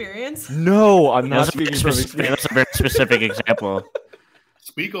from experience? No, I'm not speaking from experience. That's a very specific example.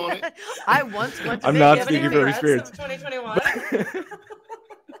 Speak on it. I once went to I'm Vegas. not speaking from experience. 2021.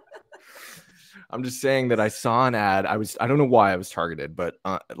 I'm just saying that I saw an ad. I don't know why I was targeted, but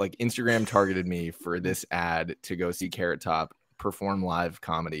like Instagram targeted me for this ad to go see Carrot Top perform live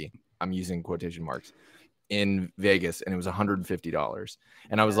comedy. I'm using quotation marks in Vegas, and it was $150.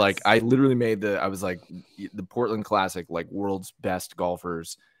 And I was like, I literally made the Portland Classic, like world's best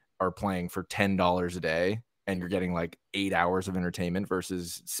golfers are playing for $10 a day, and you're getting like 8 hours of entertainment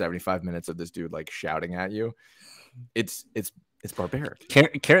versus 75 minutes of this dude like shouting at you. It's barbaric.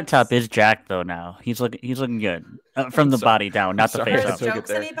 Carrot Top is jacked though now. He's looking good from the body down, not the face Are up. his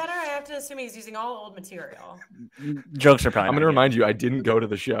jokes any better? I have to assume he's using all old material. Jokes are probably. I'm going to remind you, I didn't go to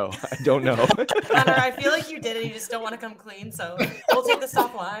the show. I don't know. Connor, I feel like you did it. You just don't want to come clean, so we'll take this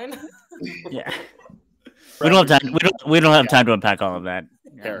offline. Yeah. We don't have time. We don't have time to unpack all of that.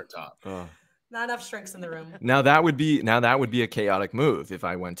 Carrot Top. Not enough shrinks in the room. Now that would be a chaotic move if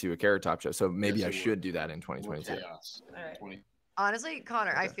I went to a Carrot Top show. So maybe I should do that in 2022. Chaos. All right. Honestly,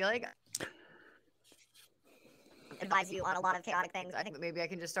 Connor, I feel like advise you on a lot of chaotic things. I think maybe I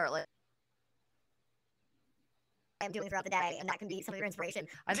can just start like I'm doing throughout the day, and that can be some of your inspiration.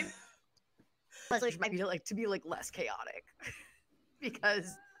 I think resolution might be to be like less chaotic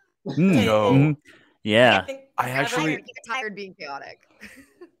because No. Yeah. I actually get tired being chaotic.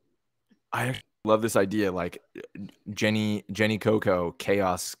 I actually love this idea, like Jenny Coco,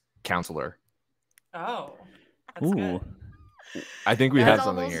 chaos counselor. Oh, that's good. I think we have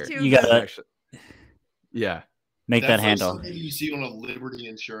something here. You gotta yeah. Make that handle. Something you see on a Liberty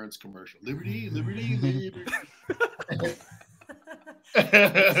insurance commercial. Liberty.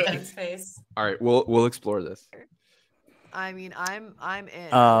 Face. All right, we'll explore this. I mean, I'm in.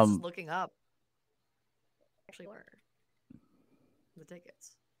 Just looking up. Actually, where the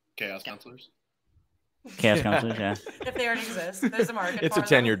tickets? Chaos counselors. Chaos counselors, yeah. If they already exist, there's a market. It's for a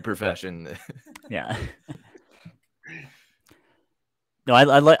tenured profession. Yeah. No, I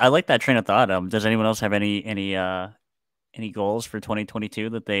like that train of thought. Does anyone else have any goals for 2022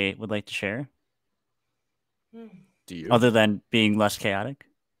 that they would like to share? Do you? Other than being less chaotic?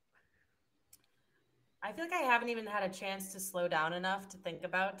 I feel like I haven't even had a chance to slow down enough to think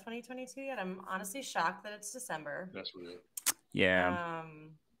about 2022 yet. I'm honestly shocked that it's December. That's real. Yeah.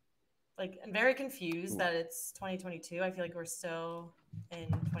 I'm very confused that it's 2022. I feel like we're still in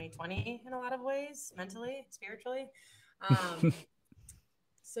 2020 in a lot of ways, mentally, spiritually.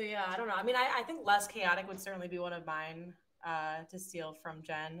 So yeah, I don't know. I mean, I think less chaotic would certainly be one of mine to steal from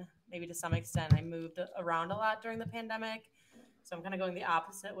Jen. Maybe to some extent, I moved around a lot during the pandemic. So I'm kind of going the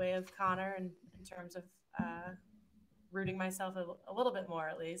opposite way of Connor in terms of rooting myself a little bit more,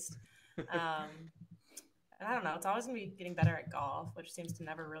 at least. And I don't know. It's always going to be getting better at golf, which seems to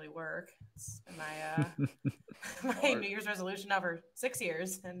never really work. It's been my New Year's resolution now for 6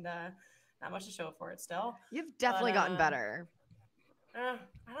 years, and not much to show for it still. You've definitely gotten better. I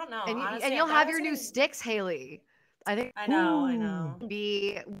don't know. And, honestly, and you'll have your new sticks, Haley. I think. I know.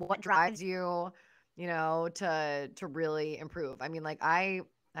 Be what drives you, to really improve. I mean, like I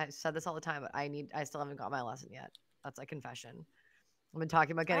said this all the time, but I still haven't got my lesson yet. That's a confession. I've been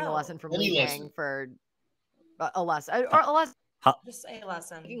talking about getting a lesson from Lee Yang for a lesson or a lesson. Just a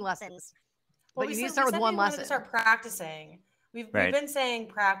lesson. Taking lessons. Well, But you need to start with one lesson. To start practicing. We've Right. been saying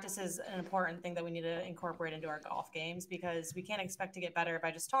practice is an important thing that we need to incorporate into our golf games because we can't expect to get better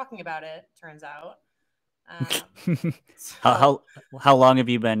by just talking about it. Turns out. How long have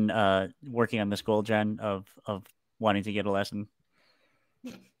you been working on this goal, Jen, of wanting to get a lesson?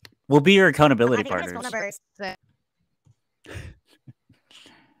 We'll be your accountability partners. Obviously,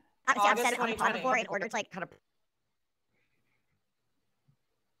 I've said it on the pod before in order to like kind of.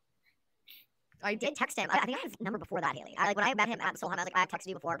 I did text him. I think I have his number before that, Haley. When I met him at Solheim, I was like, I've texted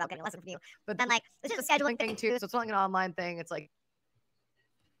you before about getting a lesson from you. But then like it's just a scheduling thing too. So it's not like an online thing. It's like.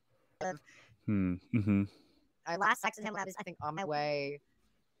 Mm-hmm. I last texted him when I was, I think, on my way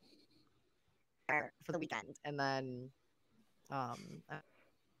for the weekend, and then, and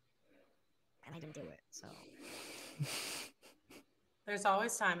I didn't do it. So there's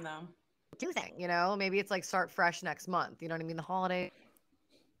always time, though. Do thing, you know. Maybe it's like start fresh next month. You know what I mean? The holiday.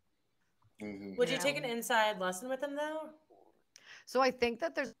 Mm-hmm. Would you take an inside lesson with him though? So I think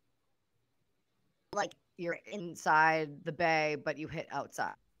that there's like you're inside the bay, but you hit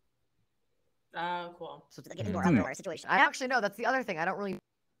outside. Oh, cool. So it's like an indoor-outdoor situation. I actually know that's the other thing. I don't really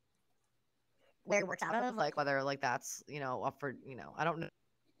where it works out of, like whether like that's up for I don't know.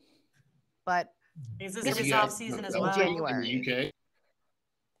 But is this his off season as well? January. In the UK?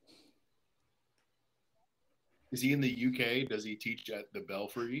 Is he in the UK? Does he teach at the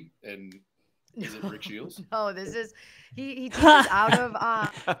Belfry? And is it Rick Shields? No, this is he teaches out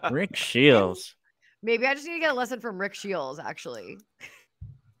of Rick Shields. Maybe I just need to get a lesson from Rick Shields, actually.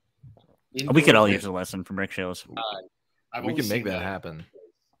 We could all use a lesson from Rick Shields. We can make that happen.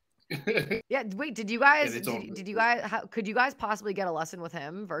 Yeah. Wait. Did you guys? Did you guys? Could you guys possibly get a lesson with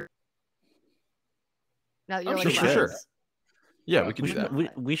him? Now that you're like sure. Yeah, we can do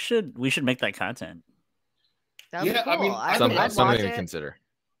that. We should make that content. That would be cool. I mean, something to consider.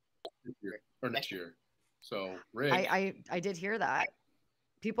 Or next year. So Rick, I did hear that.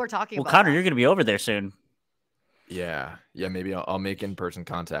 People are talking about. Well, Connor, that. you're going to be over there soon. Yeah. Maybe I'll make in-person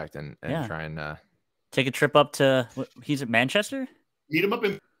contact and try and take a trip up to. He's at Manchester. Meet him up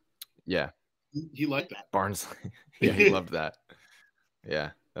in. Yeah. He liked that. Barnsley. Yeah, he loved that.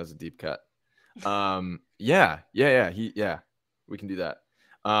 Yeah, that was a deep cut. Yeah. We can do that.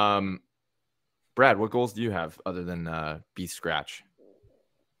 Brad, what goals do you have other than Beast Scratch?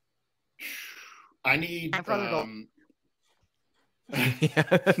 I need. Yeah,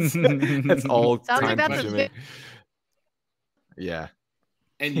 that's all time consuming. Yeah.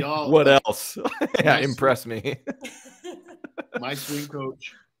 And y'all. What else? Yeah, impress me. My swing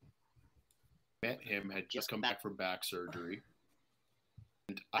coach met him, had just come back from back surgery.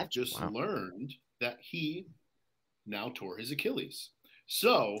 And I've just learned that he now tore his Achilles.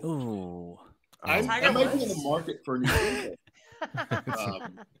 So I might be in the market for a new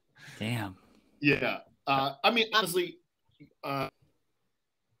Damn. Yeah. I mean, honestly,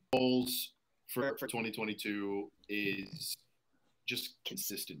 goals for 2022 is just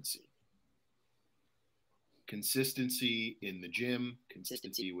consistency. Consistency in the gym,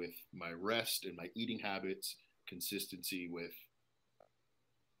 consistency with my rest and my eating habits, consistency with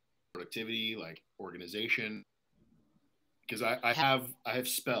productivity, like organization. Because I have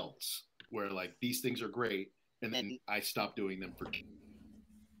spells where like these things are great, and then I stop doing them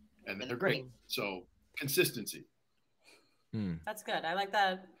and then they're great. So consistency. That's good. I like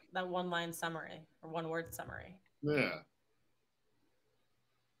that one-line summary or one-word summary. Yeah.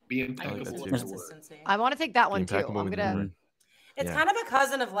 Be impeccable with consistency. I want to take that one too. I'm gonna. It's kind of a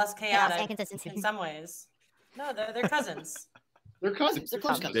cousin of less chaotic consistency in some ways. No, they're cousins. They're cousins. They're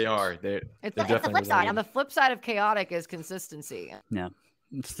close cousins. They are. It's the flip side. On the flip side of chaotic is consistency. Yeah,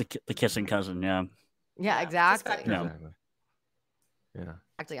 it's the kissing cousin. Yeah. Yeah, exactly. Yeah. Yeah.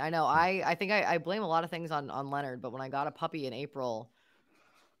 Actually, I know. I think I blame a lot of things on Leonard, but when I got a puppy in April,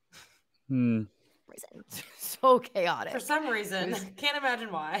 so chaotic. For some reason, can't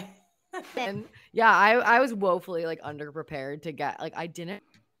imagine why. And yeah, I was woefully like underprepared to get I didn't.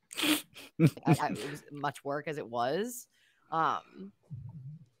 It was much work as it was.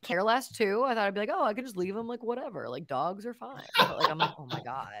 Care less too. I thought I'd be like, oh, I could just leave them like whatever. Like dogs are fine. But like I'm like, oh my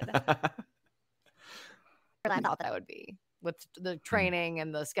god. I thought that I would be with the training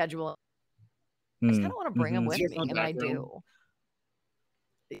and the schedule. I just kind of want to bring him with me, and I do.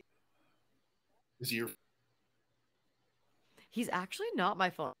 Is your? He's actually not my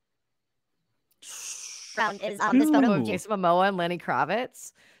phone. Round is this photo of Jason Momoa and Lenny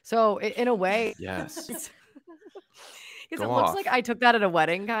Kravitz. So in a way, yes. Because it looks like I took that at a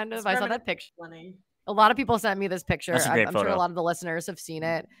wedding, kind of. I saw that picture. Funny. A lot of people sent me this picture. That's a great I'm photo. sure a lot of the listeners have seen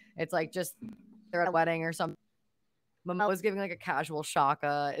it. It's like just they're at a wedding or something. Momo was giving like a casual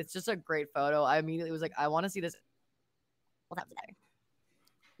shaka. It's just a great photo. I immediately was like, I want to see this. Well, that was better.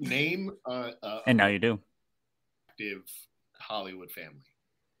 Name and now you do. active Hollywood family.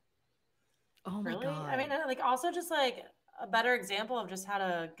 Oh my Really? god. I mean, like also just like a better example of just how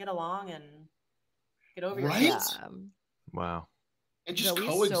to get along and get over Right? yourself. Yeah. Wow. And just Zoe's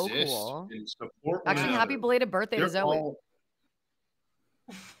coexist so cool. and support one Actually, happy another. belated birthday to They're Zoe. all-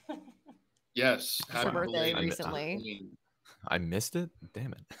 Yes. It's her happy birthday belated recently. I missed it.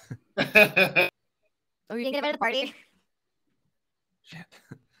 Damn it. Oh, You didn't get invited to the party? Shit.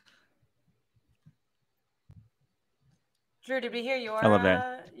 Drew, did we hear I love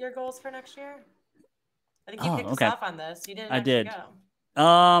that. your goals for next year? I think you Oh, kicked okay. us off on this. You didn't I actually did.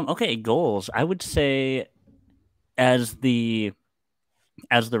 go. Okay, goals. I would say as the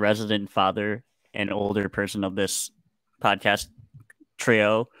resident father and older person of this podcast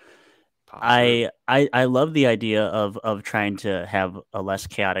trio, I love the idea of trying to have a less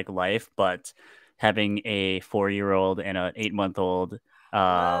chaotic life, but having a 4-year-old and an 8-month-old,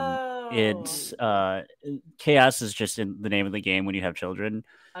 it's chaos is just in the name of the game when you have children.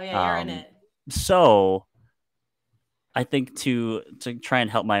 Oh yeah, you're in it. So I think to try and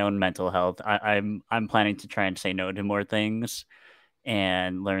help my own mental health, I'm planning to try and say no to more things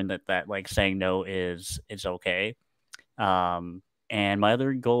and learn that like saying no is okay. And my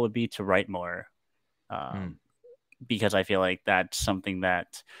other goal would be to write more, because I feel like that's something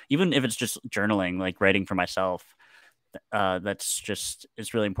that, even if it's just journaling, like writing for myself,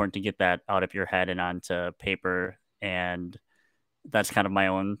 it's really important to get that out of your head and onto paper. And that's kind of my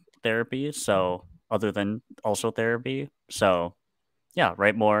own therapy. So other than also therapy. So yeah,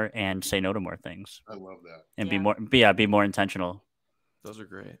 write more and say no to more things. I love that. And Yeah. be more intentional. Those are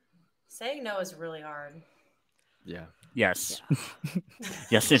great. Saying no is really hard. Yeah. Yes.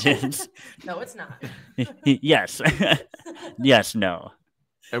 Yes, it is. No, it's not. Yes. Yes, no.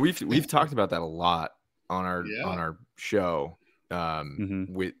 And we've talked about that a lot on our show,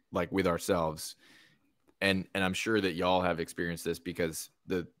 with ourselves, and I'm sure that y'all have experienced this because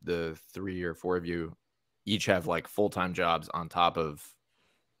the 3 or 4 of you each have like full-time jobs on top of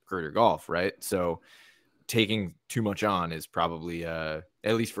Greuter Golf, right? So taking too much on is probably at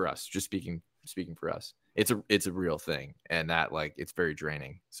least for us, just speaking for us, it's a real thing, and that like it's very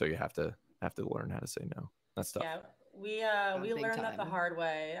draining. So you have to learn how to say no. That's tough. Yeah, we Big learned that the time. hard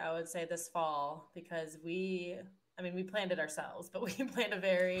way, I would say, this fall, because we planned it ourselves, but we planned a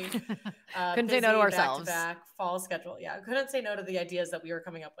very Couldn't say no to busy ourselves. back-to-back fall schedule. Yeah, couldn't say no to the ideas that we were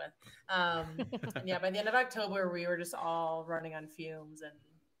coming up with. And yeah, by the end of October, we were just all running on fumes, and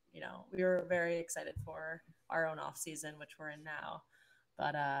we were very excited for our own off season, which we're in now.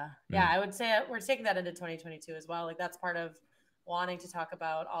 But yeah, I would say we're taking that into 2022 as well. Like that's part of wanting to talk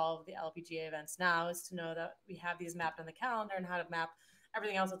about all of the LPGA events now, is to know that we have these mapped on the calendar and how to map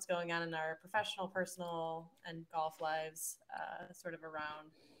everything else that's going on in our professional, personal, and golf lives, sort of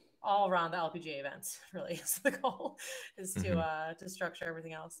all around the LPGA events. Really, so the goal is to structure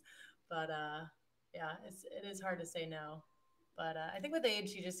everything else. But yeah, it is hard to say no. But I think with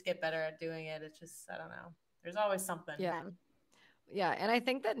age, you just get better at doing it. It's just, I don't know. There's always something. Yeah. Yeah. And I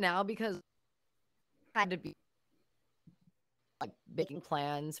think that now, because I had to be like making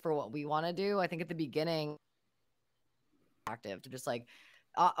plans for what we want to do, I think at the beginning, active to just like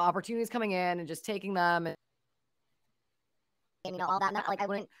opportunities coming in and just taking them and all that. Like I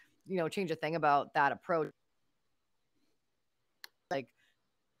wouldn't, change a thing about that approach. Like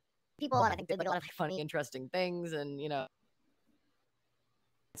people, and I think did like a lot of funny, interesting things, and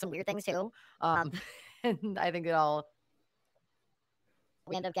some weird things too. And I think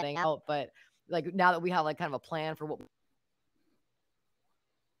we end up getting out, but like now that we have like kind of a plan for what,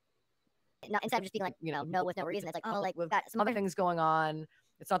 instead of just being like, no with no reason, it's like, oh, like we've got some other things going on.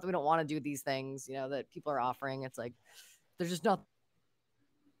 It's not that we don't want to do these things, that people are offering. It's like, there's just nothing.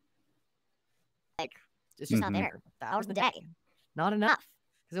 Like, it's just not there. The hours of the day, not enough,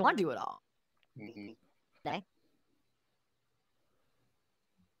 because we want to do it all. Day.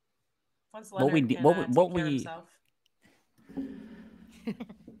 What we need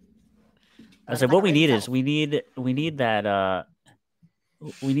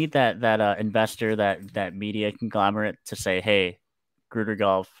that investor, that media conglomerate to say, hey, Greuter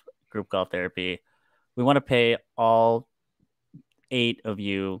Golf, Group Golf Therapy, we want to pay all 8 of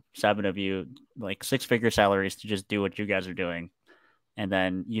you, 7 of you, like 6-figure salaries to just do what you guys are doing, and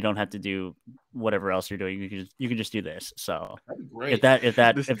then you don't have to do whatever else you're doing. You can just do this. So if that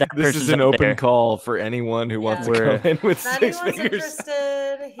this is an open call for anyone who wants to come in with 6 figures.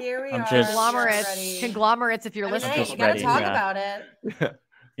 Interested, here we are. Conglomerates. If you're listening, you got to talk about it.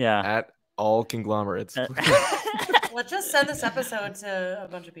 Yeah. At all conglomerates. Let's just send this episode to a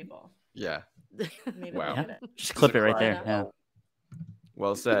bunch of people. Yeah. Maybe Wow. we'll get it. Just clip it right there. Yeah.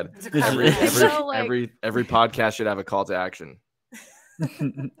 Well said. It's a crime. Every podcast should have a call to action.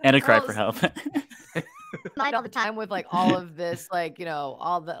 And a cry for help. Mind all the time with like all of this, like, you know,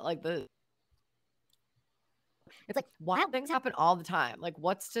 all the like the. It's like wild things happen all the time. Like,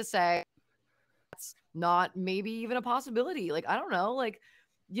 what's to say that's not maybe even a possibility? Like, I don't know. Like,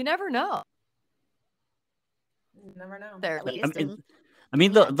 you never know. You never know. There, at least. I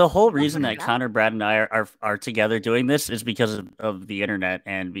mean, the whole reason that Connor, Brad, and I are together doing this is because of the internet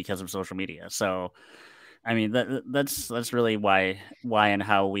and because of social media. So, I mean, that's really why and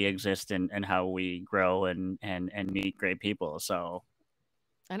how we exist and how we grow and meet great people. So,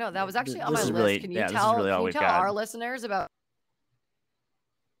 I know that was actually on This my is list. really- Can yeah, you this is tell? really all Can you we've tell got. our listeners about?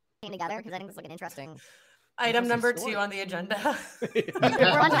 Together because I think it's like an interesting. Item Interesting number story. 2 on the agenda.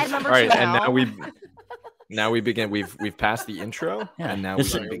 We're on to item number All right, 2 and now. now we begin. We've passed the intro, Yeah. and now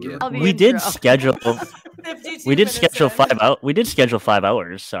This we is- begin. Oh, the we did intro. schedule. 52 We did minutes schedule in. 5 out. We did schedule 5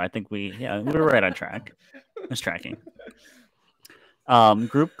 hours, so I think we were right on track. I was tracking.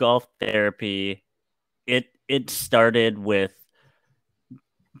 Group golf therapy. It started with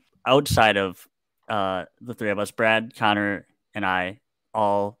outside of the three of us, Brad, Connor, and I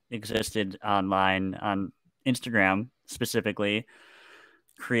all existed online on Instagram specifically,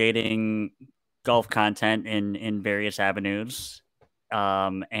 creating golf content in various avenues.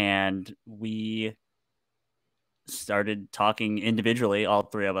 And we started talking individually, all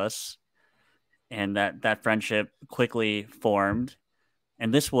three of us, and that friendship quickly formed.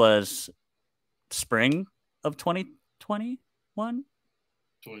 And this was spring of 2021,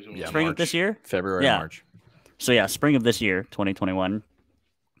 Yeah, spring March. of this year. February, Yeah. March. So yeah, spring of this year, 2021.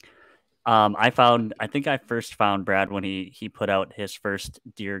 I think I first found Brad when he put out his first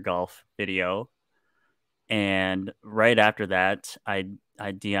deer golf video. And right after that, I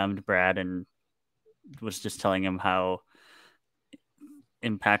DM'd Brad and was just telling him how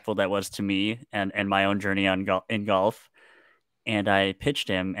impactful that was to me and my own journey in golf. And I pitched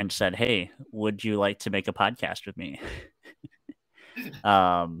him and said, "Hey, would you like to make a podcast with me?"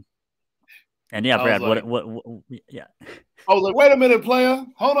 And yeah, I Brad, was what yeah. I was like, wait a minute, player.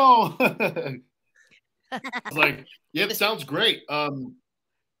 Hold on. I was like, yeah, that sounds great. I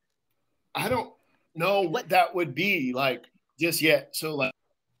don't know what that would be like just yet. So like,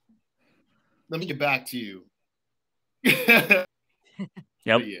 let me get back to you. Yep.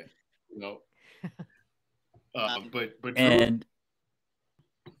 Yeah, you know. But And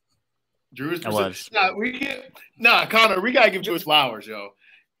Drew is I was. Connor, we gotta give Drew his flowers, yo.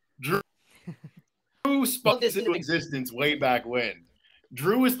 Drew spun this into existence way back when.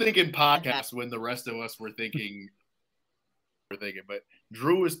 Drew was thinking podcast when the rest of us were thinking, but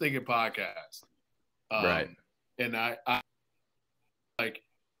Drew was thinking podcast. Right. And I like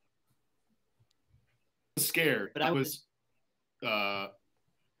was scared, but I was I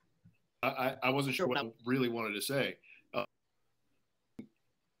wasn't sure what I really wanted to say.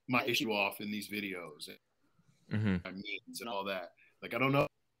 My issue off in these videos and my means and all that. Like, I don't know.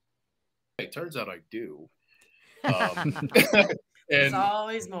 It turns out I do. There's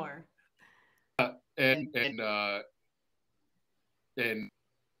always more. And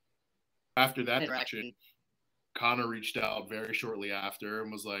after that interaction, Connor reached out very shortly after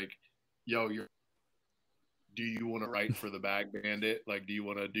and was like, "Yo, do you want to write for the Bag Bandit? Like, do you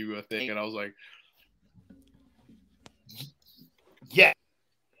want to do a thing?" And I was like, "Yeah,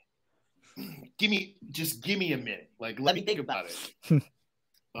 just give me a minute. Like, let me think about it."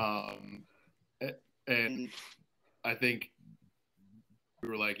 And I think we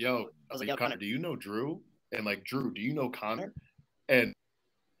were like, "Yo," I was like, "Connor, do you know Drew?" And like, "Drew, do you know Connor?" And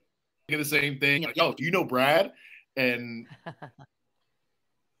the same thing. Like, "Yo, do you know Brad?" And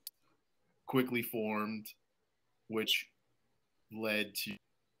quickly formed, which led to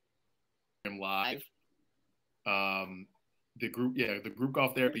live. The group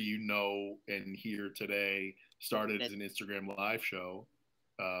golf therapy, and here today started as an Instagram live show.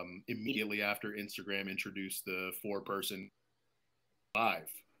 Immediately after Instagram introduced the 4-person live,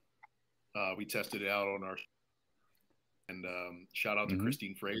 we tested it out on our and shout out to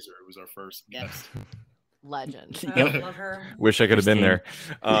Christine Fraser, who was our first guest. Legend. I love her. Wish I could have been there.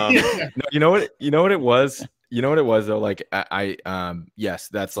 No, you know what it was. You know what it was though. Like I yes,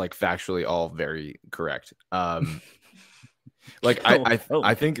 that's like factually all very correct. Like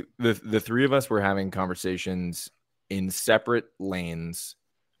I think the three of us were having conversations in separate lanes,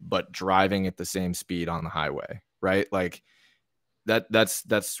 but driving at the same speed on the highway, right? Like that's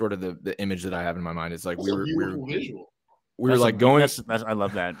sort of the image that I have in my mind. It's like we were we were like going. I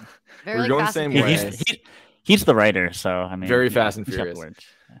love that. Very we were like going the Fast and same way. Furious. He's the writer, so I mean, very Fast and he's got the Furious.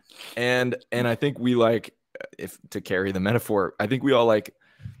 words. And I think we like, if to carry the metaphor, I think we all like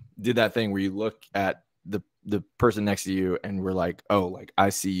did that thing where you look at the person next to you and we're like, oh, like I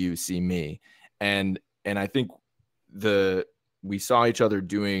see you, see me. And I think we saw each other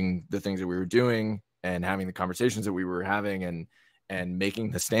doing the things that we were doing and having the conversations that we were having and making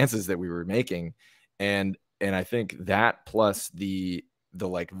the stances that we were making. And I think that plus the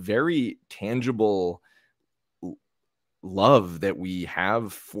like very tangible love that we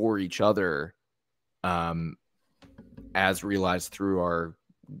have for each other, as realized through our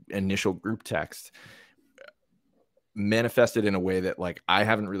initial group text, manifested in a way that like I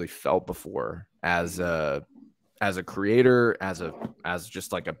haven't really felt before as a creator, as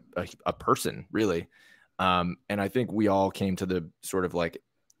just like a person, really. And I think we all came to the sort of like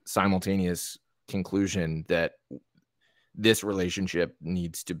simultaneous conclusion that this relationship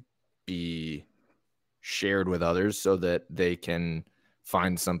needs to be shared with others so that they can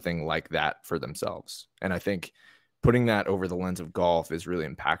find something like that for themselves. And I think putting that over the lens of golf is really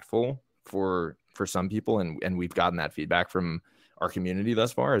impactful for some people. And we've gotten that feedback from our community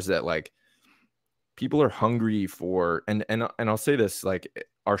thus far, is that like people are hungry for, and I'll say this, like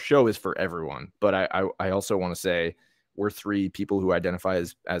our show is for everyone, but I also want to say we're three people who identify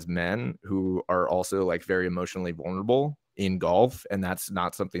as men who are also like very emotionally vulnerable in golf. And that's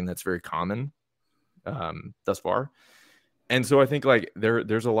not something that's very common thus far. And so I think like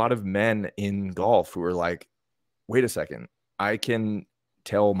there's a lot of men in golf who are like, wait a second, I can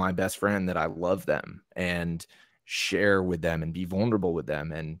tell my best friend that I love them and share with them and be vulnerable with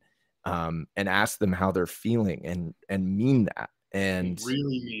them and ask them how they're feeling and mean that and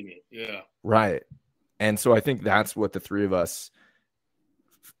really mean it. Yeah. Right. And so I think that's what the three of us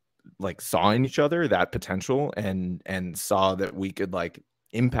like saw in each other, that potential, and saw that we could like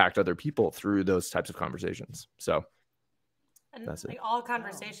impact other people through those types of conversations. So and that's like it. all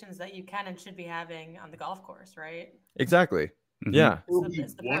conversations that you can and should be having on the golf course, right? Exactly. Mm-hmm. Yeah.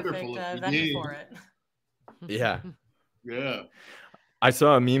 It's the perfect venue for it. Yeah. Yeah. I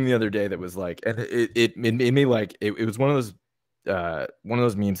saw a meme the other day that was like, and it made me like, it was one of those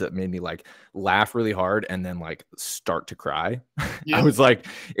memes that made me like laugh really hard and then like start to cry. Yeah. It was like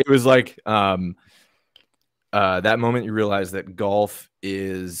that moment you realize that golf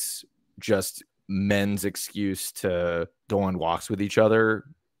is just men's excuse to go on walks with each other,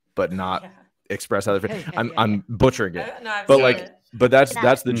 but not express how they're feeling. I'm butchering it, but like, but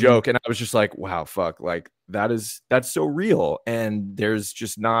that's the joke. And I was just like, wow, fuck, like that's so real. And there's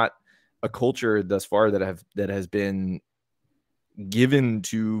just not a culture thus far that has been given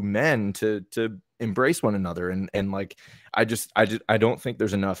to men to embrace one another. And like, I don't think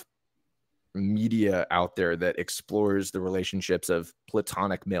there's enough media out there that explores the relationships of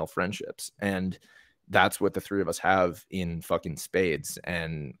platonic male friendships. And that's what the three of us have in fucking spades.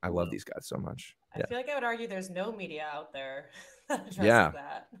 And I love these guys so much. I feel like I would argue there's no media out there that addresses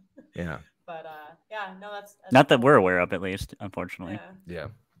that. Yeah. But yeah, no, that's not that we're aware of, at least, unfortunately. Yeah.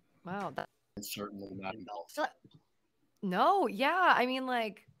 Wow. It's certainly not enough. No, yeah. I mean,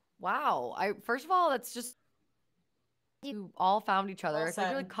 like, wow. First of all, that's just you all found each other. It's like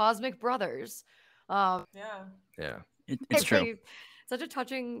you're like cosmic brothers. Yeah. It's true. Like, such a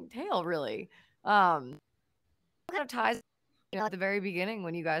touching tale, really. Kind of ties, at the very beginning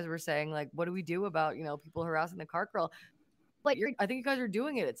when you guys were saying like, what do we do about people harassing the cart girl? Like, I think you guys are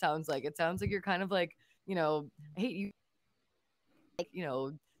doing it. It sounds like you're kind of like, I hate you, like,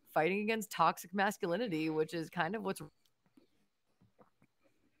 fighting against toxic masculinity, which is kind of what's.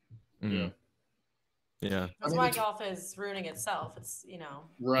 Yeah. Yeah. That's why golf is ruining itself. It's,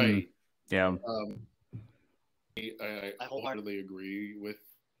 Right. Yeah. I wholeheartedly agree with.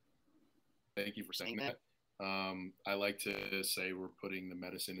 Thank you for saying that. I like to say we're putting the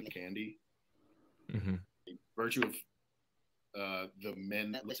medicine in the candy. Mm-hmm. Virtue of the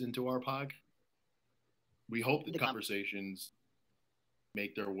men that listen to our pod, we hope the conversations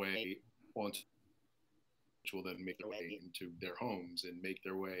make their way onto, which will then make their way into their homes and make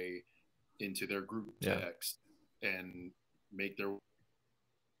their way into their group text and make their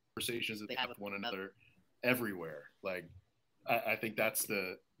conversations that they have with one another everywhere. Like, I think that's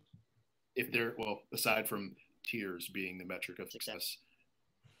aside from tears being the metric of success,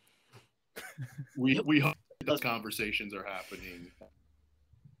 we hope those conversations are happening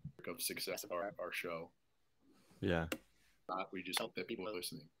of success of our show. Yeah. We just hope that people are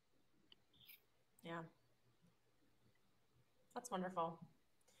listening. Yeah. That's wonderful.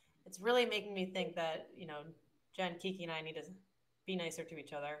 It's really making me think that, Jen, Kiki, and I need to be nicer to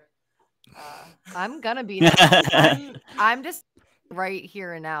each other. I'm gonna be nice. I'm just right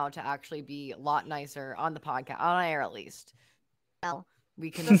here and now to actually be a lot nicer on the podcast, on air at least. Well,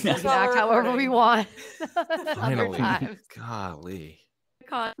 we can act however we want. Finally, golly,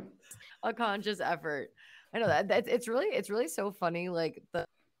 a conscious effort. I know that it's really so funny, like the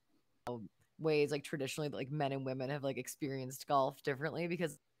ways like traditionally like men and women have like experienced golf differently,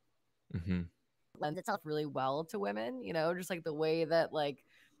 because lends itself really well to women, you know, just like the way that like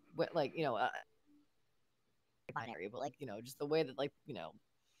you know binary, but like, you know, just the way that like, you know,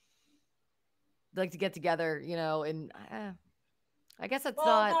 they like to get together, you know, and I guess it's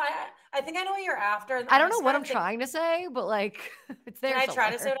not. No, I think I know what you're after. I don't know what I'm trying to say, but like it's there. Can I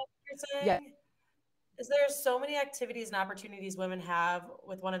try to say what you're saying? Yeah. Is there's so many activities and opportunities women have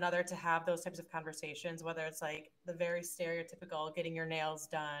with one another to have those types of conversations, whether it's like the very stereotypical getting your nails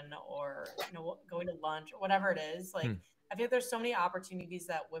done or, you know, going to lunch or whatever it is. Like, I feel like there's so many opportunities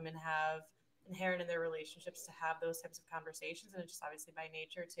that women have inherent in their relationships to have those types of conversations. And it's just obviously by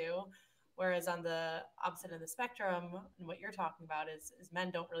nature too. Whereas on the opposite end of the spectrum, and what you're talking about is men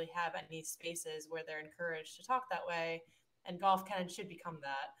don't really have any spaces where they're encouraged to talk that way. And golf can and should become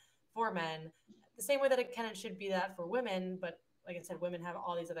that for men, the same way that it can and should be that for women. But like I said, women have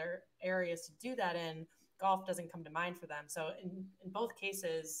all these other areas to do that in. Golf doesn't come to mind for them. So in both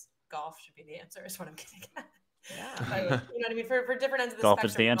cases, golf should be the answer is what I'm getting at. Yeah. Like, you know what I mean? For different ends of the golf spectrum.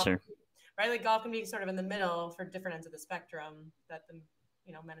 Is the answer. Golf, right? Like golf can be sort of in the middle for different ends of the spectrum that the,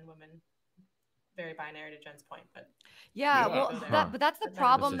 you know, men and women, very binary to Jen's point, but yeah, well, but that's the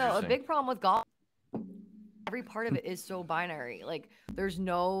problem though. A big problem with golf, every part of it is so binary. Like there's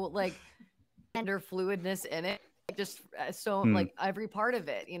no like gender fluidness in it. Just so like every part of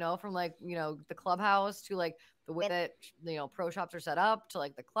it, you know, from like, you know, the clubhouse to like the way that, you know, pro shops are set up to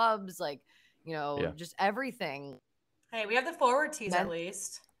like the clubs, like, you know, just everything. Hey, we have the forward tees at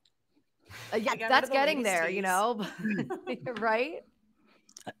least. Yeah, that's getting there, you know, right?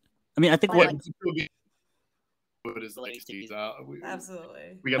 I mean, I think what is like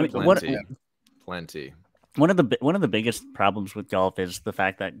absolutely. We got plenty. One of the biggest problems with golf is the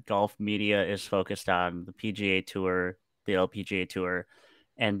fact that golf media is focused on the PGA Tour, the LPGA Tour,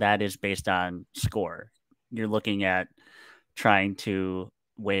 and that is based on score. You're looking at trying to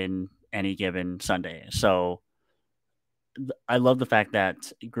win any given Sunday. So I love the fact that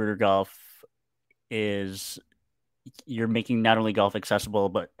Greuter Golf is, you're making not only golf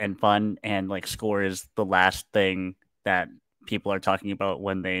accessible and fun, and like score is the last thing that people are talking about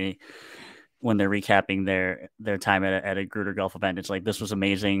when they're recapping their time at a Greuter Golf event. It's like, this was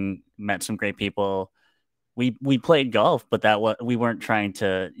amazing, met some great people. We played golf, but we weren't trying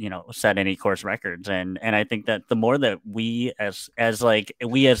to, you know, set any course records. And I think that the more that we as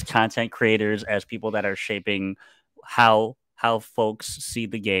content creators, as people that are shaping how folks see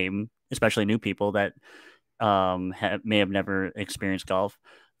the game, especially new people that may have never experienced golf,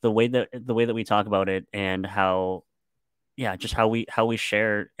 the way that we talk about it, and how we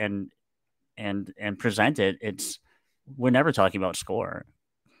share and present it, we're never talking about score.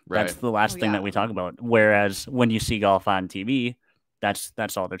 Right. That's the last thing that we talk about. Whereas when you see golf on TV, that's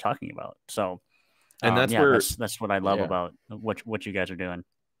all they're talking about. So, and that's what I love about what you guys are doing.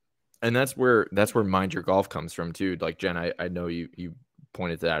 And that's where Mind Your Golf comes from too. Like Jen, I know you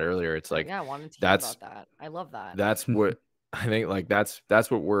pointed to that earlier. It's like, I wanted to hear about that. I love that. That's what I think. Like that's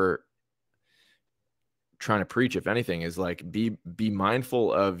what we're trying to preach. If anything, is like be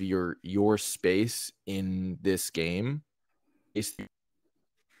mindful of your space in this game. It's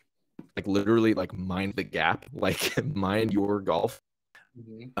like literally like mind the gap, like mind your golf.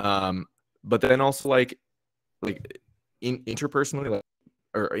 But then also like interpersonally, like,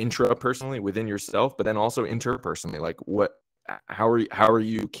 or intrapersonally within yourself, but then also interpersonally, like how are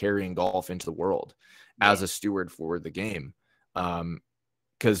you carrying golf into the world as a steward for the game?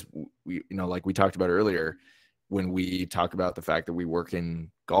 Because we, you know, like we talked about earlier, when we talk about the fact that we work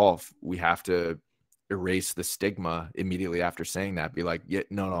in golf, we have to erase the stigma immediately after saying that. Be like, yeah,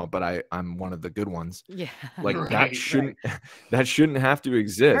 no, but I'm one of the good ones. Yeah, like that shouldn't have to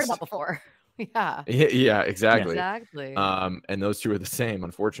exist. Heard that before. Yeah. Yeah, exactly. Exactly. And those two are the same,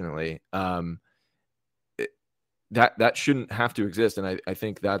 unfortunately. That shouldn't have to exist. And I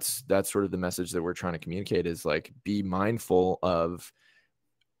think that's sort of the message that we're trying to communicate, is like, be mindful of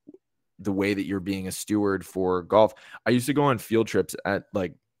the way that you're being a steward for golf. I used to go on field trips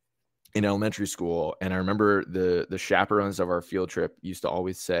in elementary school, and I remember the chaperones of our field trip used to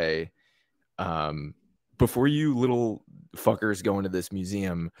always say, before you little fuckers go into this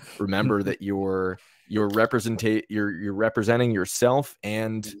museum, remember that you're representing yourself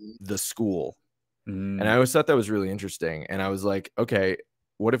and the school. And I always thought that was really interesting. And I was like, okay,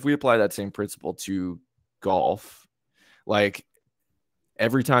 what if we apply that same principle to golf? Like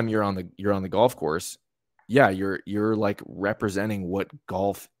every time you're on the golf course, yeah, you're like representing what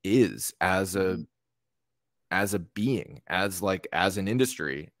golf is as a being, as an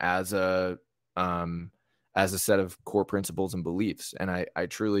industry, as a set of core principles and beliefs. And I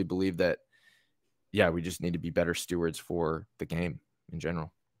truly believe that, yeah, we just need to be better stewards for the game in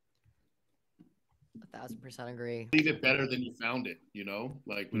general. 1,000% agree. Leave it better than you found it, you know?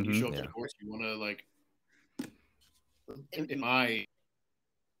 Like when you show up to the course, you want to, like, in my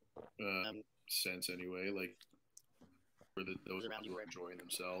sense anyway, like, for those around you are enjoying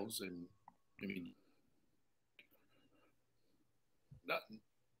themselves. And I mean,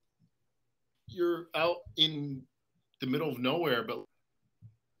 you're out in the middle of nowhere, but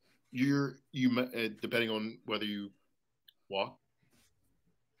you depending on whether you walk,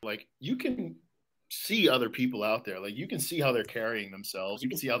 like, you can see other people out there. Like, you can see how they're carrying themselves. You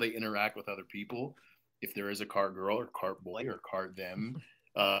can see how they interact with other people. If there is a cart girl or cart boy or cart them,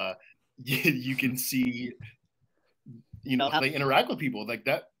 you can see, you know, how they interact with people like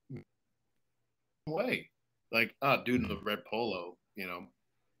that way. Like, dude in the red polo, you know,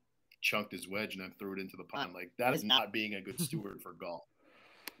 chunked his wedge and then threw it into the pond. Like, that is not being a good steward for golf.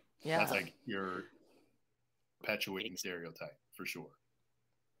 Yeah. That's like you're perpetuating stereotype for sure.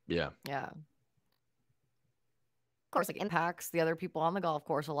 Yeah. Yeah. Of course, like, impacts the other people on the golf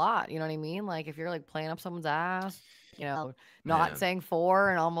course a lot. You know what I mean? Like, if you're like playing up someone's ass, you know, not saying four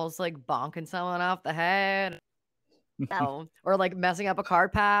and almost like bonking someone off the head, you know, or like messing up a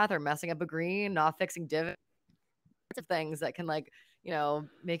cart path or messing up a green, not fixing divots, of things that can, like, you know,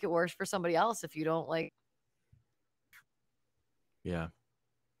 make it worse for somebody else if you don't like. Yeah.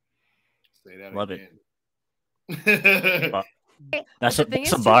 Say that Love again. That's the thing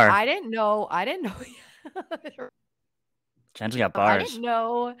a is, bar. too, I didn't know. Jen's got bars.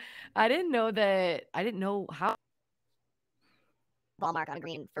 I didn't know how ball mark on a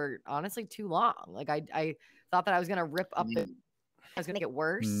green for honestly too long. Like, I thought that I was gonna rip up I was gonna make it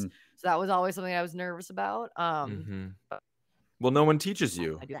worse. So that was always something I was nervous about. Well, no one teaches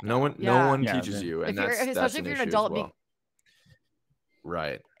you. No one teaches you, and especially if you're an adult, well.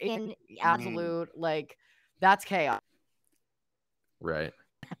 Right. In absolute, like, that's chaos. Right.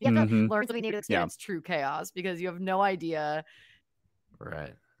 You have to learn something new to experience true chaos because you have no idea.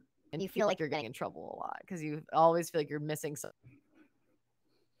 Right. And you feel like you're getting in trouble a lot because you always feel like you're missing something.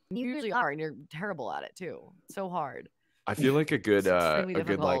 You usually are, and you're terrible at it too. It's so hard. I feel like a good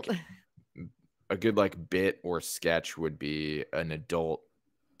bit or sketch would be an adult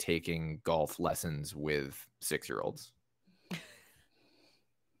taking golf lessons with 6-year-olds.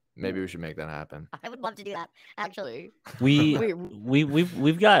 Maybe we should make that happen. I would love to do that, actually. We've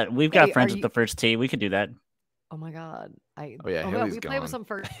got friends at the first tee. We could do that. Oh my god! Haley's we gone. played with some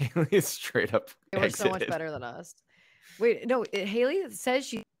first. Haley's straight up. It was so much better than us. Wait, no. Haley says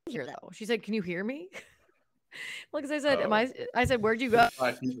she's here though. She said, "Can you hear me?" Like, as I said, I said, "Where'd you go?"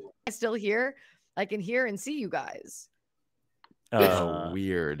 I'm still here. I can hear and see you guys.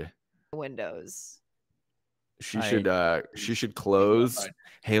 Weird. Windows. She should close.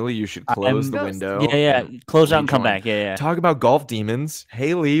 Haley, you should close the window. Yeah. Close out and come back. Yeah. Talk about golf demons.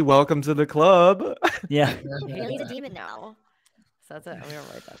 Haley, welcome to the club. Yeah. Haley's a demon now. So that's it. I'm gonna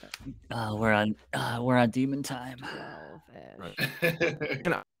write that down. We're on demon time.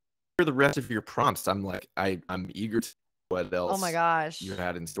 For the rest of your prompts, I'm eager to see what else. Oh my gosh, you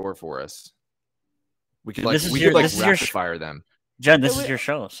had in store for us. We could rapid fire them. Jen, this is your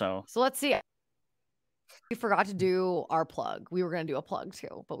show, so let's see. We forgot to do our plug. We were going to do a plug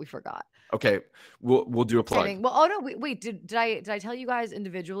too, but we forgot. Okay, we'll do a plug. Well, oh no, wait. Did I tell you guys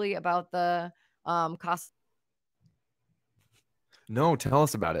individually about the cost? No, tell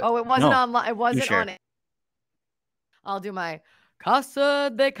us about it. Oh, it wasn't online. It wasn't on it. I'll do my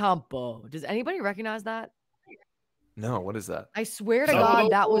Casa de Campo. Does anybody recognize that? No, what is that? I swear to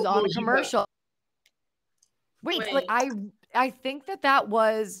God, that was on a commercial. Wait. Like, I think that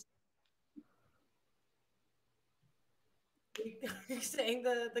was. You're saying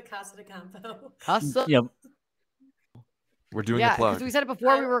the Casa de Campo. Casa. Yep. We're doing a plug. Because we said it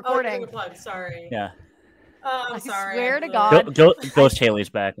before we were recording. Doing a plug. Sorry. Yeah. Oh, I'm sorry. I swear to God. Ghost Haley's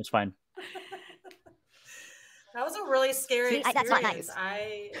back. It's fine. That was a really scary experience. That's not nice.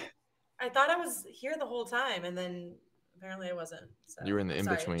 I thought I was here the whole time, and then apparently I wasn't. So. You were in the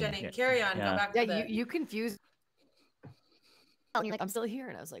in-between. Jenny, carry on. Yeah. Go back to you confused. Oh, you're like, I'm still here.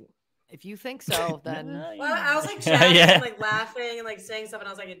 And I was like, if you think so, then. Well, I was like chatting and like laughing and like saying stuff, and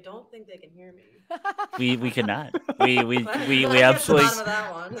I was like, I don't think they can hear me. We could not. We I absolutely.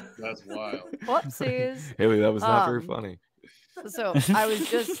 That one. That's wild. Whoopsies. Haley, that was not very funny. So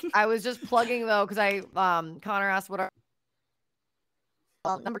I was just plugging though, because Connor asked what our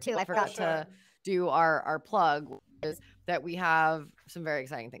number 2, I forgot to do our plug is that we have some very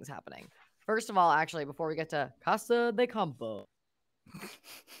exciting things happening. First of all, actually, before we get to Casa de Campo,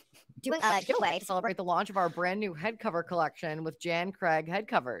 doing a giveaway to celebrate the launch of our brand new head cover collection with Jan Craig head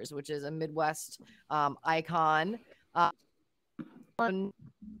covers, which is a Midwest icon.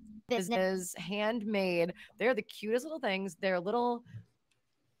 Business, handmade. They're the cutest little things. They're little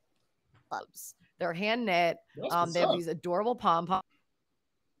clubs. They're hand knit. They have these adorable pom poms.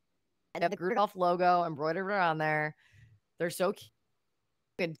 They have the Greuter Golf logo embroidered around there. They're so cute.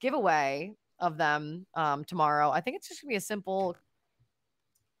 Good giveaway of them tomorrow. I think it's just gonna be a simple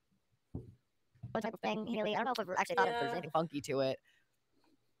type of thing, Haley. I don't know if I've actually thought if there's anything funky to it.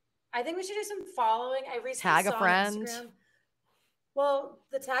 I think we should do some following. I recently tag saw a friend. On Instagram, well,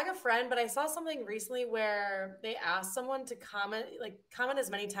 the tag a friend, but I saw something recently where they asked someone to comment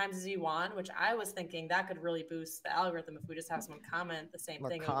as many times as you want, which I was thinking that could really boost the algorithm if we just have someone comment the same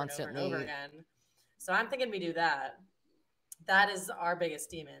thing constantly. Over and over again. So I'm thinking we do that. That is our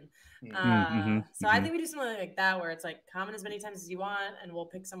biggest demon. So I think we do something like that where it's like comment as many times as you want, and we'll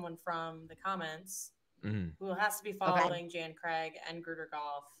pick someone from the comments who has to be following Jan Craig and Greuter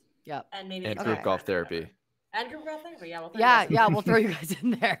Golf. Yep. And maybe Group Golf Therapy. And Group Golf Therapy. Yeah, we'll throw you guys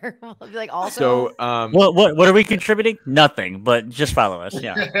in there. We'll be like, also. So, what are we contributing? Nothing, but just follow us.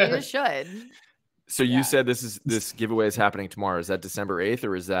 Yeah, you should. So you said this giveaway is happening tomorrow. Is that December 8th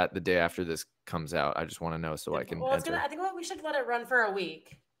or is that the day after this comes out? I just want to know so I can. Well, I think we should let it run for a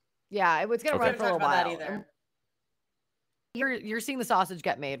week. Yeah, it's gonna run for a while. Either. You're seeing the sausage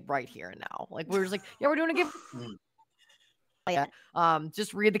get made right here and now. Like we're just like, yeah, we're doing a give.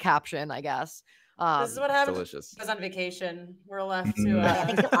 Just read the caption, I guess. This is what happens. Delicious. I was on vacation. We're left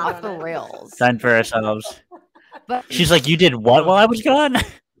to off the rails. Time for ourselves. But she's like, "You did what while I was gone?"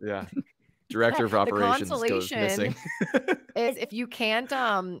 Yeah. Director of operations goes missing. Is if you can't,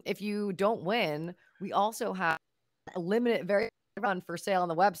 if you don't win, we also have a limited very run for sale on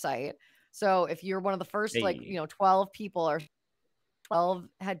the website. So if you're one of the first, 12 people or 12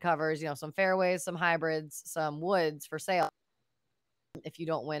 head covers, some fairways, some hybrids, some woods for sale. If you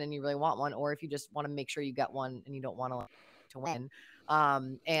don't win and you really want one, or if you just want to make sure you get one and you don't want to win.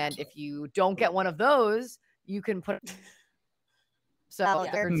 And if you don't get one of those, you can put. So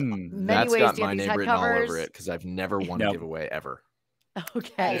there's many ways got to get my these name head written covers. all over it because I've never won a giveaway ever.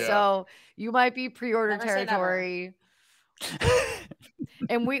 Okay, so you might be pre-order territory.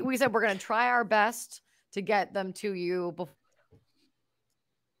 And we said we're gonna try our best to get them to you before.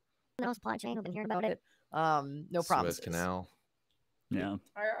 No supply chain. I've been hearing about it. No promises. Suez Canal. Yeah.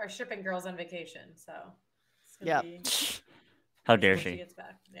 Our shipping girl's on vacation, so. Yeah. How dare she? Gets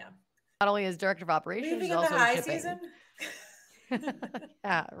back. Yeah. Not only is director of operations, she's also high shipping. Season?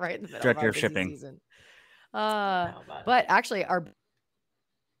 Yeah, right in the middle. Director of of shipping. Season. But actually,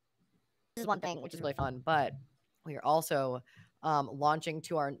 this is one thing which is really fun. But we are also launching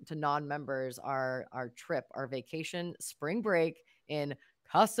to non-members our trip, our vacation spring break in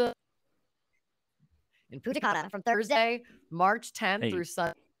Casa in Punta Cana from Thursday, March 10th through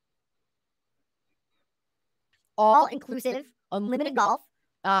Sunday. All inclusive, unlimited golf.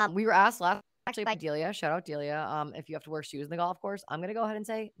 We were asked last actually by Delia. Shout out Delia. If you have to wear shoes in the golf course, I'm gonna go ahead and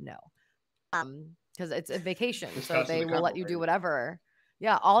say no. Because it's a vacation, so they will let you do whatever.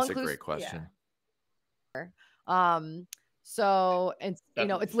 Yeah, all inclusive. That's a great question. Yeah. So it's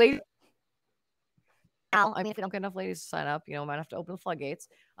it's late. I mean, if we don't get enough ladies to sign up, we might have to open the floodgates.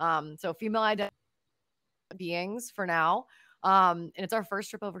 So female identity beings for now. And it's our first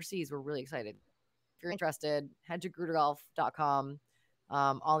trip overseas. We're really excited. If you're interested, head to greutergolf.com.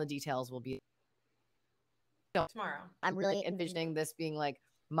 All the details will be tomorrow. I'm really envisioning this being like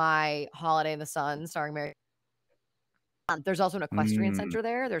my holiday in the sun starring Mary. There's also an equestrian center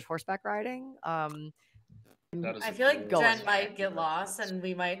there. There's horseback riding. I feel like Jen might get lost and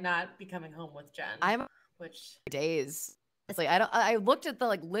we might not be coming home with Jen. Days. It's like I looked at the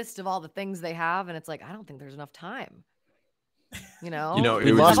list of all the things they have, and it's like I don't think there's enough time. It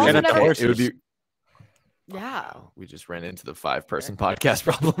would be. Yeah, we just ran into the 5-person podcast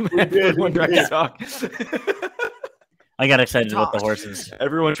problem. Everyone tried to talk. I got excited about the horses.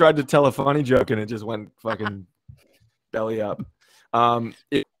 Everyone tried to tell a funny joke, and it just went fucking belly up.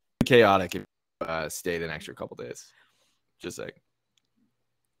 It's chaotic if you stayed an extra couple days. Just saying.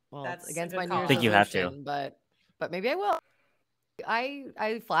 Well, that's against my New Year's I think you have to, but maybe I will.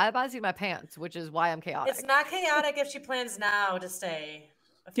 I fly by the seat of my pants, which is why I'm chaotic. It's not chaotic if she plans now to stay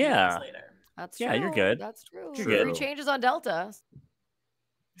a few days later. That's true. Yeah, you're good. That's true. You're good. Free changes on Delta.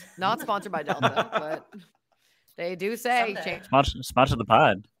 Not sponsored by Delta, but They do say Someday. Sponsor the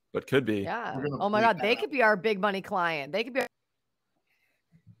pod. But could be. Yeah. We're gonna Oh my bleep God, that they out. could be our big money client. They could be.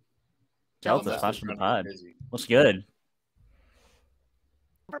 Delta Unless sponsor they're the trying to pod. be busy. What's good?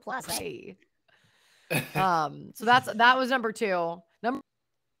 Plus, Hey. So that was number 2.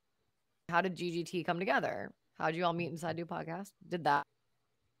 How did GGT come together? How did you all meet inside do podcast? Did that.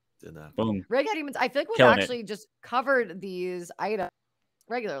 Boom. Regular demons. I feel like we've Killing it. actually just covered these items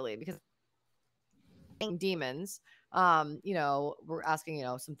regularly because demons. We're asking,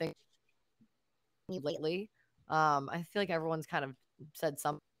 some things lately. I feel like everyone's kind of said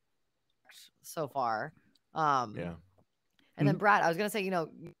something so far. Yeah. And then Brad, I was gonna say,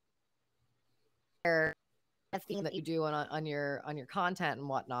 a theme that you do on your content and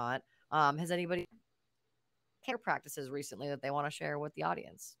whatnot. Has anybody care practices recently that they want to share with the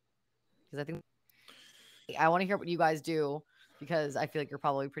audience? Because I think I want to hear what you guys do because I feel like you're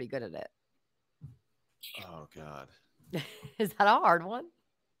probably pretty good at it. Oh God. Is that a hard one?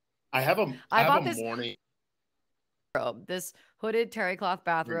 I bought this morning robe, this hooded terry cloth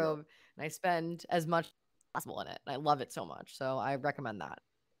bathrobe, and I spend as much as possible in it. And I love it so much. So I recommend that.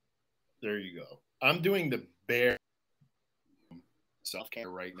 There you go. I'm doing the bare self-care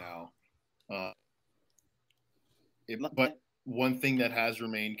right now. But one thing that has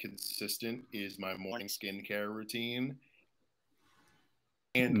remained consistent is my morning skincare routine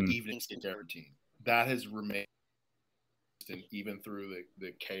and evening skincare routine. That has remained consistent even through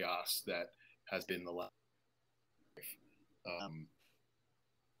the chaos that has been the life.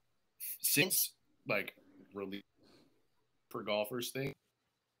 Since like release for golfers thing,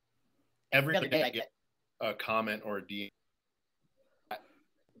 every other day I get a comment or a DM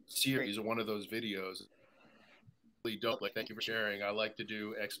series or one of those videos. Really dope. Like, thank you for sharing. I like to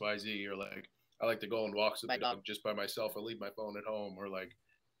do XYZ, or like I like to go and walk with the dog just by myself. I leave my phone at home, or like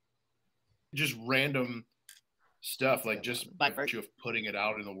just random stuff. Like just by virtue of putting it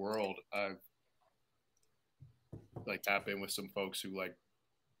out in the world, I've like tap in with some folks who like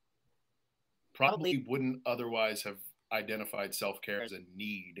probably wouldn't otherwise have identified self-care as a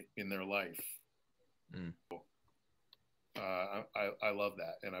need in their life. I love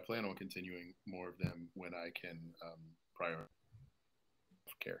that, and I plan on continuing more of them when I can prioritize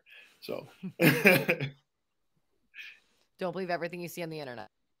care. So don't believe everything you see on the internet.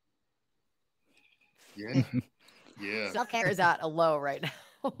 Yeah. Self-care is at a low right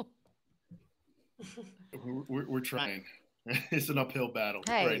now. We're trying. It's an uphill battle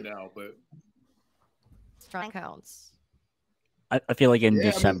right now, but trying counts. I feel like in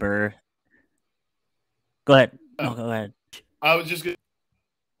December. Go ahead. No, go ahead. I was just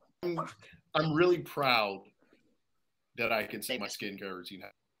gonna. I'm really proud that I can say my skincare routine.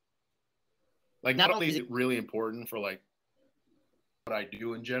 Like, not only is it really important for like what I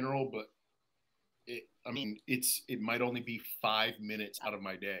do in general, but it might only be 5 minutes out of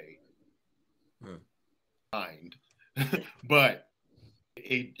my day. Mind, but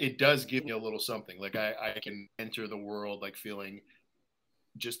it does give me a little something. Like I can enter the world like feeling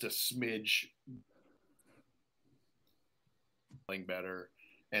just a smidge better,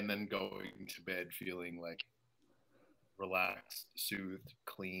 and then going to bed feeling like relaxed, soothed,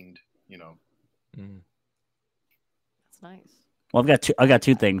 cleaned. That's nice. Well, I got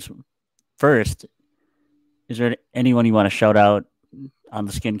two things. First, is there anyone you want to shout out on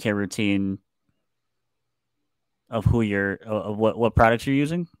the skincare routine of who you're, of what products you're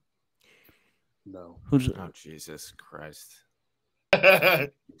using? No. Oh, Jesus Christ. And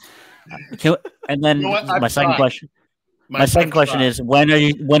then my second question. My second question is, when are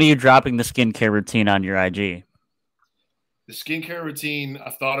you dropping the skincare routine on your IG? The skincare routine,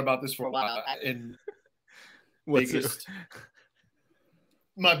 I've thought about this for a while, and my biggest,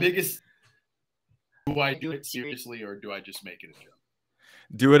 do I do it seriously or do I just make it a joke?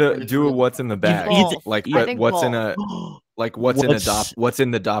 Do it. What's in the bag? What's in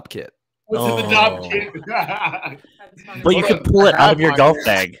the DOP kit? What's in the DOP kit? But you can pull it out of your golf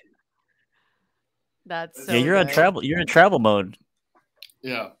bag. That's so you're on travel. You're in travel mode.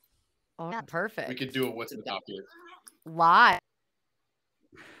 Yeah. Oh, perfect. We could do a what's in the DOP kit live.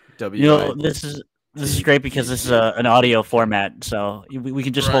 This is great because this is an audio format, so we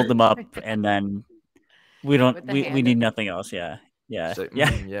can just hold them up and then we need nothing else. Yeah. Yes,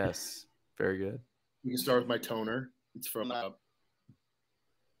 very good. We can start with my toner. It's from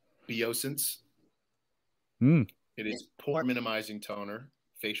Biosense. It is pore minimizing toner,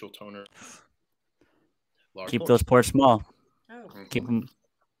 facial toner. Keep those pores small. Keep them.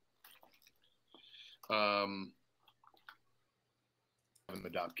 In the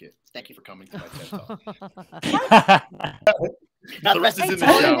DOP kit. Thank you for coming to my TED Talk. Now the rest is in the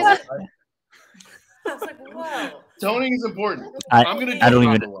show. I was like, Whoa. Toning is important. I I'm gonna do I don't the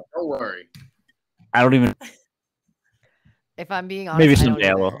even proper one. Don't worry. I don't even If I'm being honest, maybe I don't someday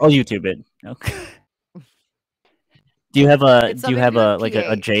either. I'll YouTube it. Okay. Do you have a It's something to do a with like a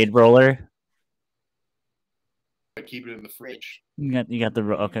pH. jade roller? I keep it in the fridge. You got the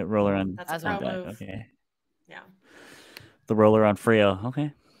okay roller on That's As a pro on deck. move. Okay. Yeah, The roller on Frio.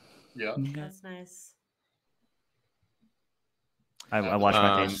 Okay. Yeah. Okay. that's nice. I wash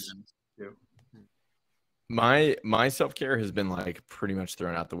my Um, face. My self-care has been like pretty much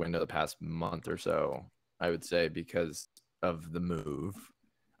thrown out the window the past month or so, I would say, because of the move.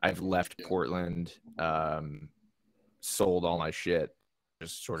 I've left Portland, sold all my shit,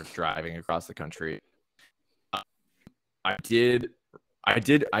 just sort of driving across the country. I do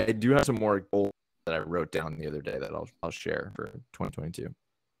have some more goals that I wrote down the other day that I'll share for 2022.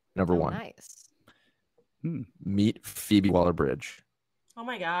 Number one, Nice. meet Phoebe Waller-Bridge. Oh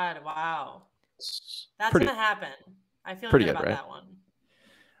my God! Wow, that's Pretty- gonna happen. I feel pretty good good, about right? that one.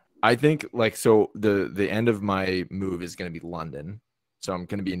 I think like so the end of my move is going to be London. So I'm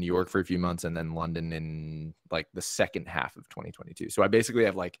going to be in New York for a few months and then London in like the second half of 2022. So I basically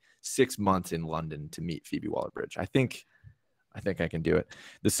have like 6 months in London to meet Phoebe Waller-Bridge. I think I can do it.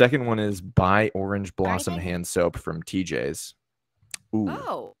 The second one is buy Orange Blossom anything? hand soap from TJ's. Ooh.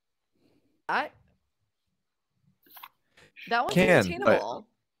 Oh, that one's Can, but attainable.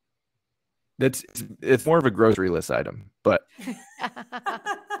 it's more of a grocery list item, but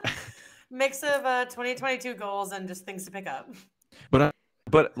Mix of 2022 goals and just things to pick up.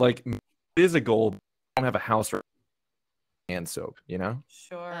 but like it is a goal. I don't have a house or hand soap, you know?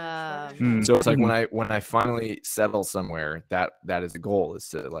 Sure. So it's like when I finally settle somewhere, that is the goal, is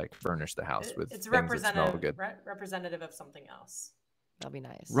to like furnish the house with It's things that smell representative good. representative of something else. That'll be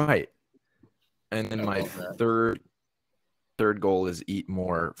nice. Right. And then my third goal is eat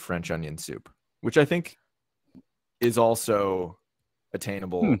more French onion soup, which I think is also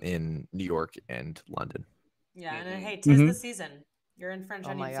attainable in New York and London. Yeah, and hey, tis the season. You're in French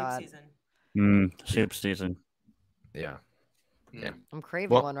onion soup season. Soup season. Yeah. Yeah. I'm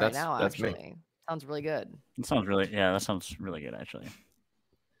craving Well, one right that's- now, that's me. actually. Sounds really good. That sounds really good actually.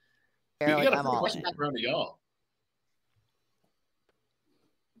 You Like, gotta I'm put a all question in. back around to y'all.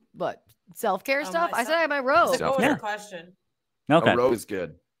 But self-care Oh, stuff? my I said I had my robe. What was Self-care. the question? Okay. Oh, robe is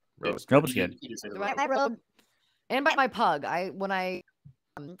good. Robe is good. Robe is good. You can say the My robe. robe. And by my pug. I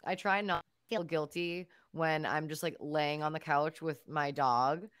try not to feel guilty when I'm just like laying on the couch with my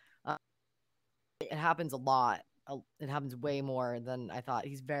dog. It happens a lot. It happens way more than I thought.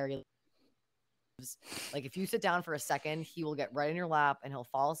 He's very like, if you sit down for a second, he will get right in your lap and he'll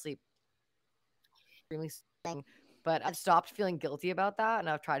fall asleep. Extremely soothing. But I've stopped feeling guilty about that, and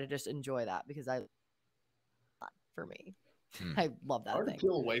I've tried to just enjoy that because for me, I love that Hard thing. to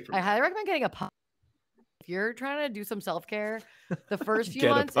peel away from I that. highly recommend getting a pug. If you're trying to do some self-care, the first few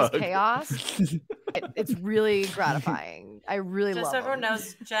Get a months is pug. chaos. It's really gratifying. I really Just love so everyone them.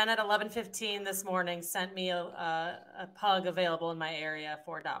 knows, Jen at 11:15 this morning sent me a pug available in my area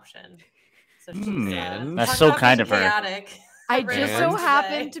for adoption. So she's Man. That's pug so talk kind is of her. chaotic. I Very just And- so much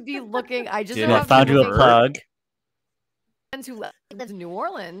happened today. to be looking. I just Did so it I happened found to you be a looking. plug. Friends who lives in New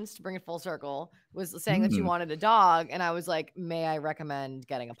Orleans, to bring it full circle, was saying that she wanted a dog, and I was like, "May I recommend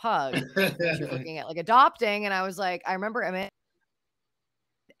getting a pug?" And she was looking at like adopting, and I was like, "I remember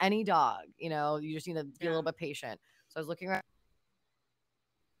any dog, you just need to be a little bit patient." So I was looking around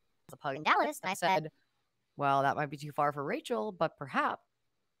the pug in Dallas, and I said, "Well, that might be too far for Rachel, but perhaps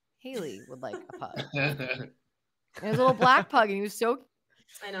Haley would like a pug." And it was a little black pug, and he was so.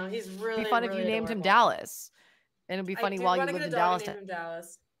 I know he's It'd really. be fun really if you named him adorable. Dallas, and it'd be I funny do while you wanna lived get in a dog Dallas. and name him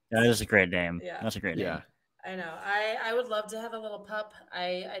Dallas. That is a great name. Yeah. That's a great name. Yeah. I know. I would love to have a little pup.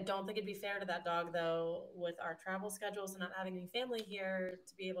 I don't think it'd be fair to that dog though, with our travel schedules and not having any family here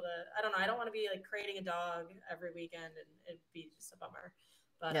to be able to. I don't know. I don't want to be like creating a dog every weekend, and it'd be just a bummer.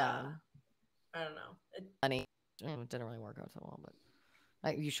 But Yeah. I don't know. Funny. It didn't really work out so well,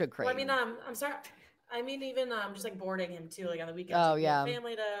 but you should create. Well, I mean, I'm sorry. I mean, even just like boarding him too, like on the weekends. Oh, if we had yeah.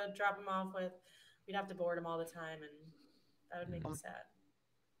 family to drop him off with. We'd have to board him all the time, and that would make me sad.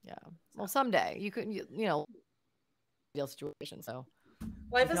 Yeah. Well, someday you could, deal situation. So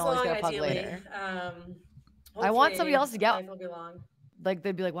Life can is always long, get a pug ideally. later. I want somebody hopefully else to get- Life will be long. like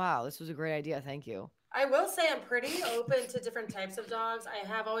they'd be like, "Wow, this was a great idea. Thank you." I will say I'm pretty open to different types of dogs. I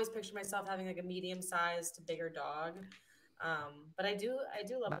have always pictured myself having like a medium-sized to bigger dog, but I do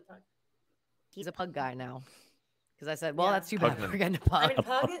love the pug. He's a pug guy now. Because I said, "Well, Yeah. that's too bad. Pugman. We're getting a pug." I mean,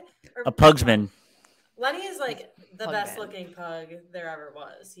 pug. A pugsman. Lenny is like the Pug best man. looking pug there ever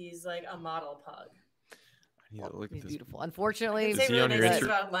was. He's like a model pug. I need to look at He's this. beautiful. I Unfortunately, can say he really on nice your things Insta-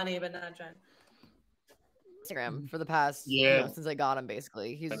 about Lenny, but not Jen. Instagram for the past since I got him.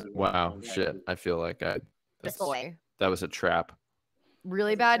 Basically, he's wow, shit. I feel like that was a trap.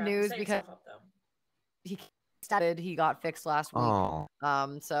 Really bad news because he studded. He got fixed last week. Oh.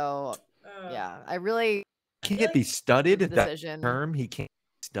 So yeah, I really can't be studded. That decision. term, he can't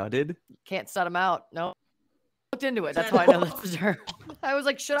be studded. Can't stud him out. No, looked into it. That's why I know that's the term. I was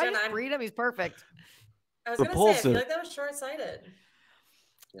like, should I just breed him? He's perfect. I was gonna say, I feel like that was short-sighted.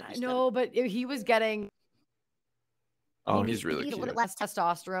 No, but he was getting. Oh, he's really cute. A little bit less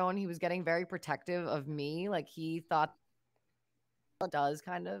testosterone. He was getting very protective of me. Like he thought does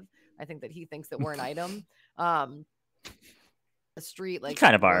kind of. I think that he thinks that we're an item. The street, like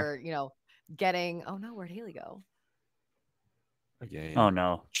kind of are. You know, getting. Oh no, where'd Haley go? Okay. Oh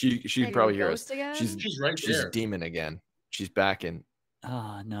no. She'd probably hear us. Again? She's right there. She's demon again. She's back in.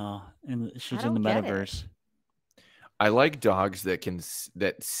 Oh no, and she's in the metaverse. I like dogs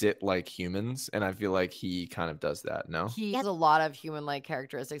that sit like humans, and I feel like he kind of does that. No, he has a lot of human-like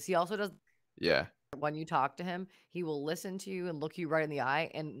characteristics. He also does. Yeah. When you talk to him, he will listen to you and look you right in the eye,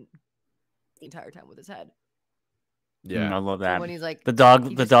 and the entire time with his head. Yeah, I love that. So when he's like the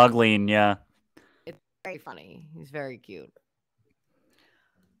dog lean, yeah. It's very funny. He's very cute.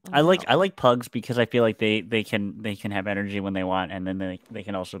 Oh, I like pugs because I feel like they can have energy when they want, and then they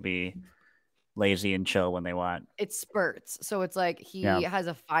can also be lazy and chill when they want. It spurts. So it's like he has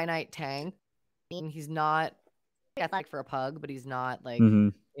a finite tank. And he's not athletic for a pug, but he's not like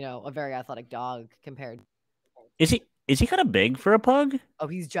you know, a very athletic dog compared. Is he kind of big for a pug? Oh,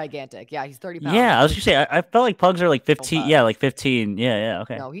 he's gigantic. Yeah, he's 30 pounds. Yeah, I was gonna say I felt like pugs are like 15. Yeah, like 15. Yeah,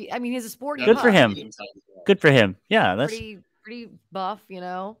 okay. No, I mean he's a sporty Good pug. for him. Good for him. Yeah, that's pretty buff, you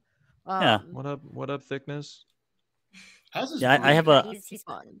know. Yeah. What up, thickness? How's his I have a he's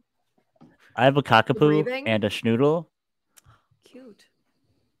fun. I have a cockapoo and a schnoodle. Cute.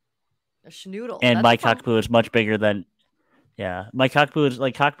 A schnoodle. And my cockapoo is much bigger than. Yeah, my cockapoo is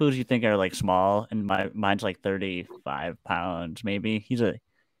like cockapoos you think are like small, and mine's like 35 pounds maybe.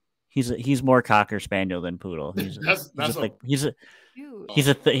 He's more cocker spaniel than poodle. He's a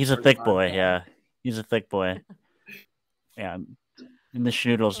thick boy. Yeah, he's a thick boy. Yeah, and the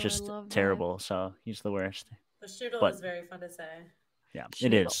schnoodle's just terrible. So he's the worst. The schnoodle is very fun to say. Yeah,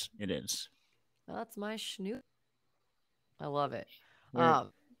 it is. It is. That's my schnoodle. I love it.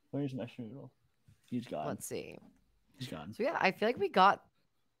 Where's my schnoodle? He's gone. Let's see. He's gone. So yeah, I feel like we got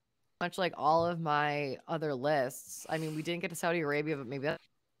much like all of my other lists. I mean, we didn't get to Saudi Arabia, but maybe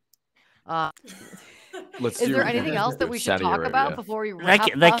is there anything else that we should talk about before we wrap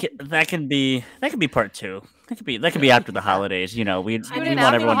up? That can be part 2. That could be after the holidays. You know, we want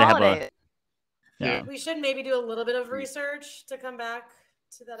everyone to have a. Yeah. We should maybe do a little bit of research to come back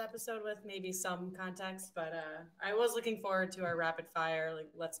to that episode with maybe some context. But I was looking forward to our rapid fire, like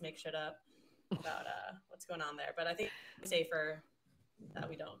let's make shit up about what's going on there. But I think it's safer that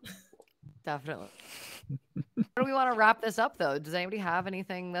we don't. Definitely. How do we want to wrap this up though? Does anybody have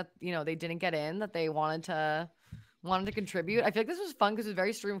anything that they didn't get in that they wanted to contribute? I feel like this was fun because it's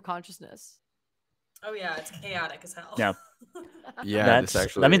very stream of consciousness. Oh yeah, it's chaotic as hell. Yeah. Yeah, that's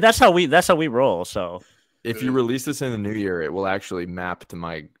actually. I mean, that's how we roll. So if you release this in the new year, it will actually map to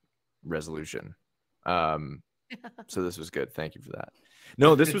my resolution. So this was good. Thank you for that.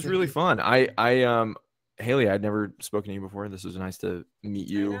 No, this was really fun. Haley, I'd never spoken to you before. This was nice to meet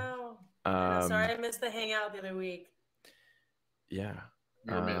you. I know. Sorry, I missed the hangout the other week. Yeah.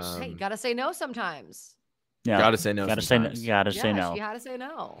 Hey, you gotta say no sometimes. Yeah. Gotta say no. Gotta say no. Gotta say no. You had to say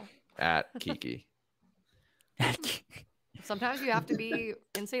no. At Kiki. Sometimes you have to be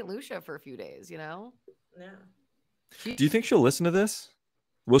in St. Lucia for a few days, Yeah. Do you think she'll listen to this?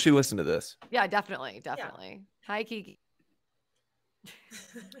 Will she listen to this? Yeah, definitely. Yeah. Hi, Kiki.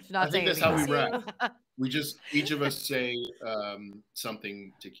 I think that's how we wrap. We just each of us say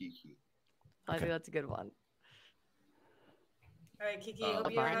something to Kiki. I think that's a good one. All right, Kiki.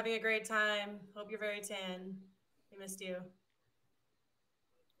 Hope you're having a great time. Hope you're very tan. We missed you.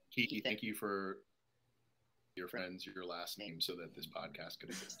 Kiki, thank you for your friends, your last name, so that this podcast could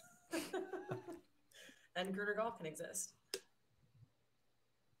exist. And Greuter Golf can exist.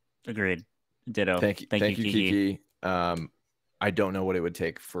 Agreed. Ditto. Thank you, Kiki. I don't know what it would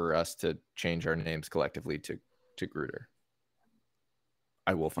take for us to change our names collectively to Greuter.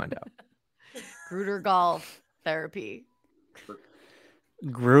 I will find out. Greuter Golf Therapy.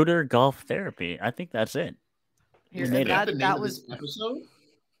 Greuter Golf Therapy. I think that's it. That was episode.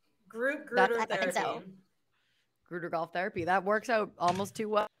 Greuter Therapy. So. Greuter Golf Therapy. That works out almost too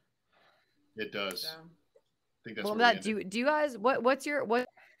well. It does. Yeah. I think that's do you guys what do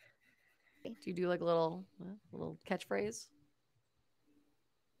you do like a little catchphrase?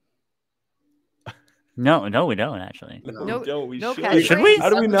 No, we don't actually. No- we don't. We no should. catchphrase? Should we? How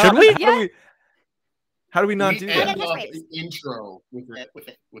do we not? Should we? How do we not we do end that? off Catchphrase. the intro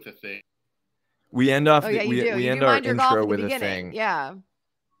with a thing. We end off. Oh yeah, we you do. we You end do our mind your golf intro at the with a beginning. thing. Yeah.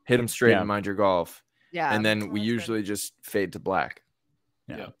 Hit them straight Yeah. and mind your golf, Yeah. and then Oh, we that's usually just fade to black.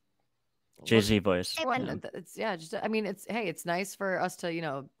 Yeah. Jay-Z voice. Hey, one. And it's just I mean it's nice for us to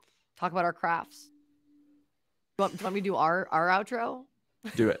talk about our crafts. Do you want me to do our outro?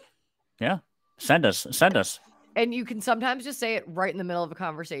 Do it. Yeah. Send us. And you can sometimes just say it right in the middle of a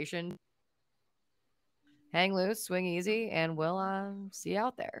conversation. Hang loose, swing easy, and we'll see you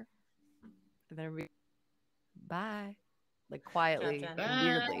out there. And then everybody, bye, like quietly, Jen. and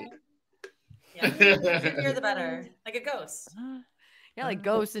weirdly. Yeah, the creepier the better, like a ghost. Yeah, like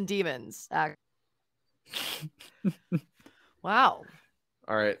ghosts and demons. Wow.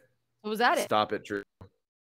 All right. So was that it? Stop it, Drew.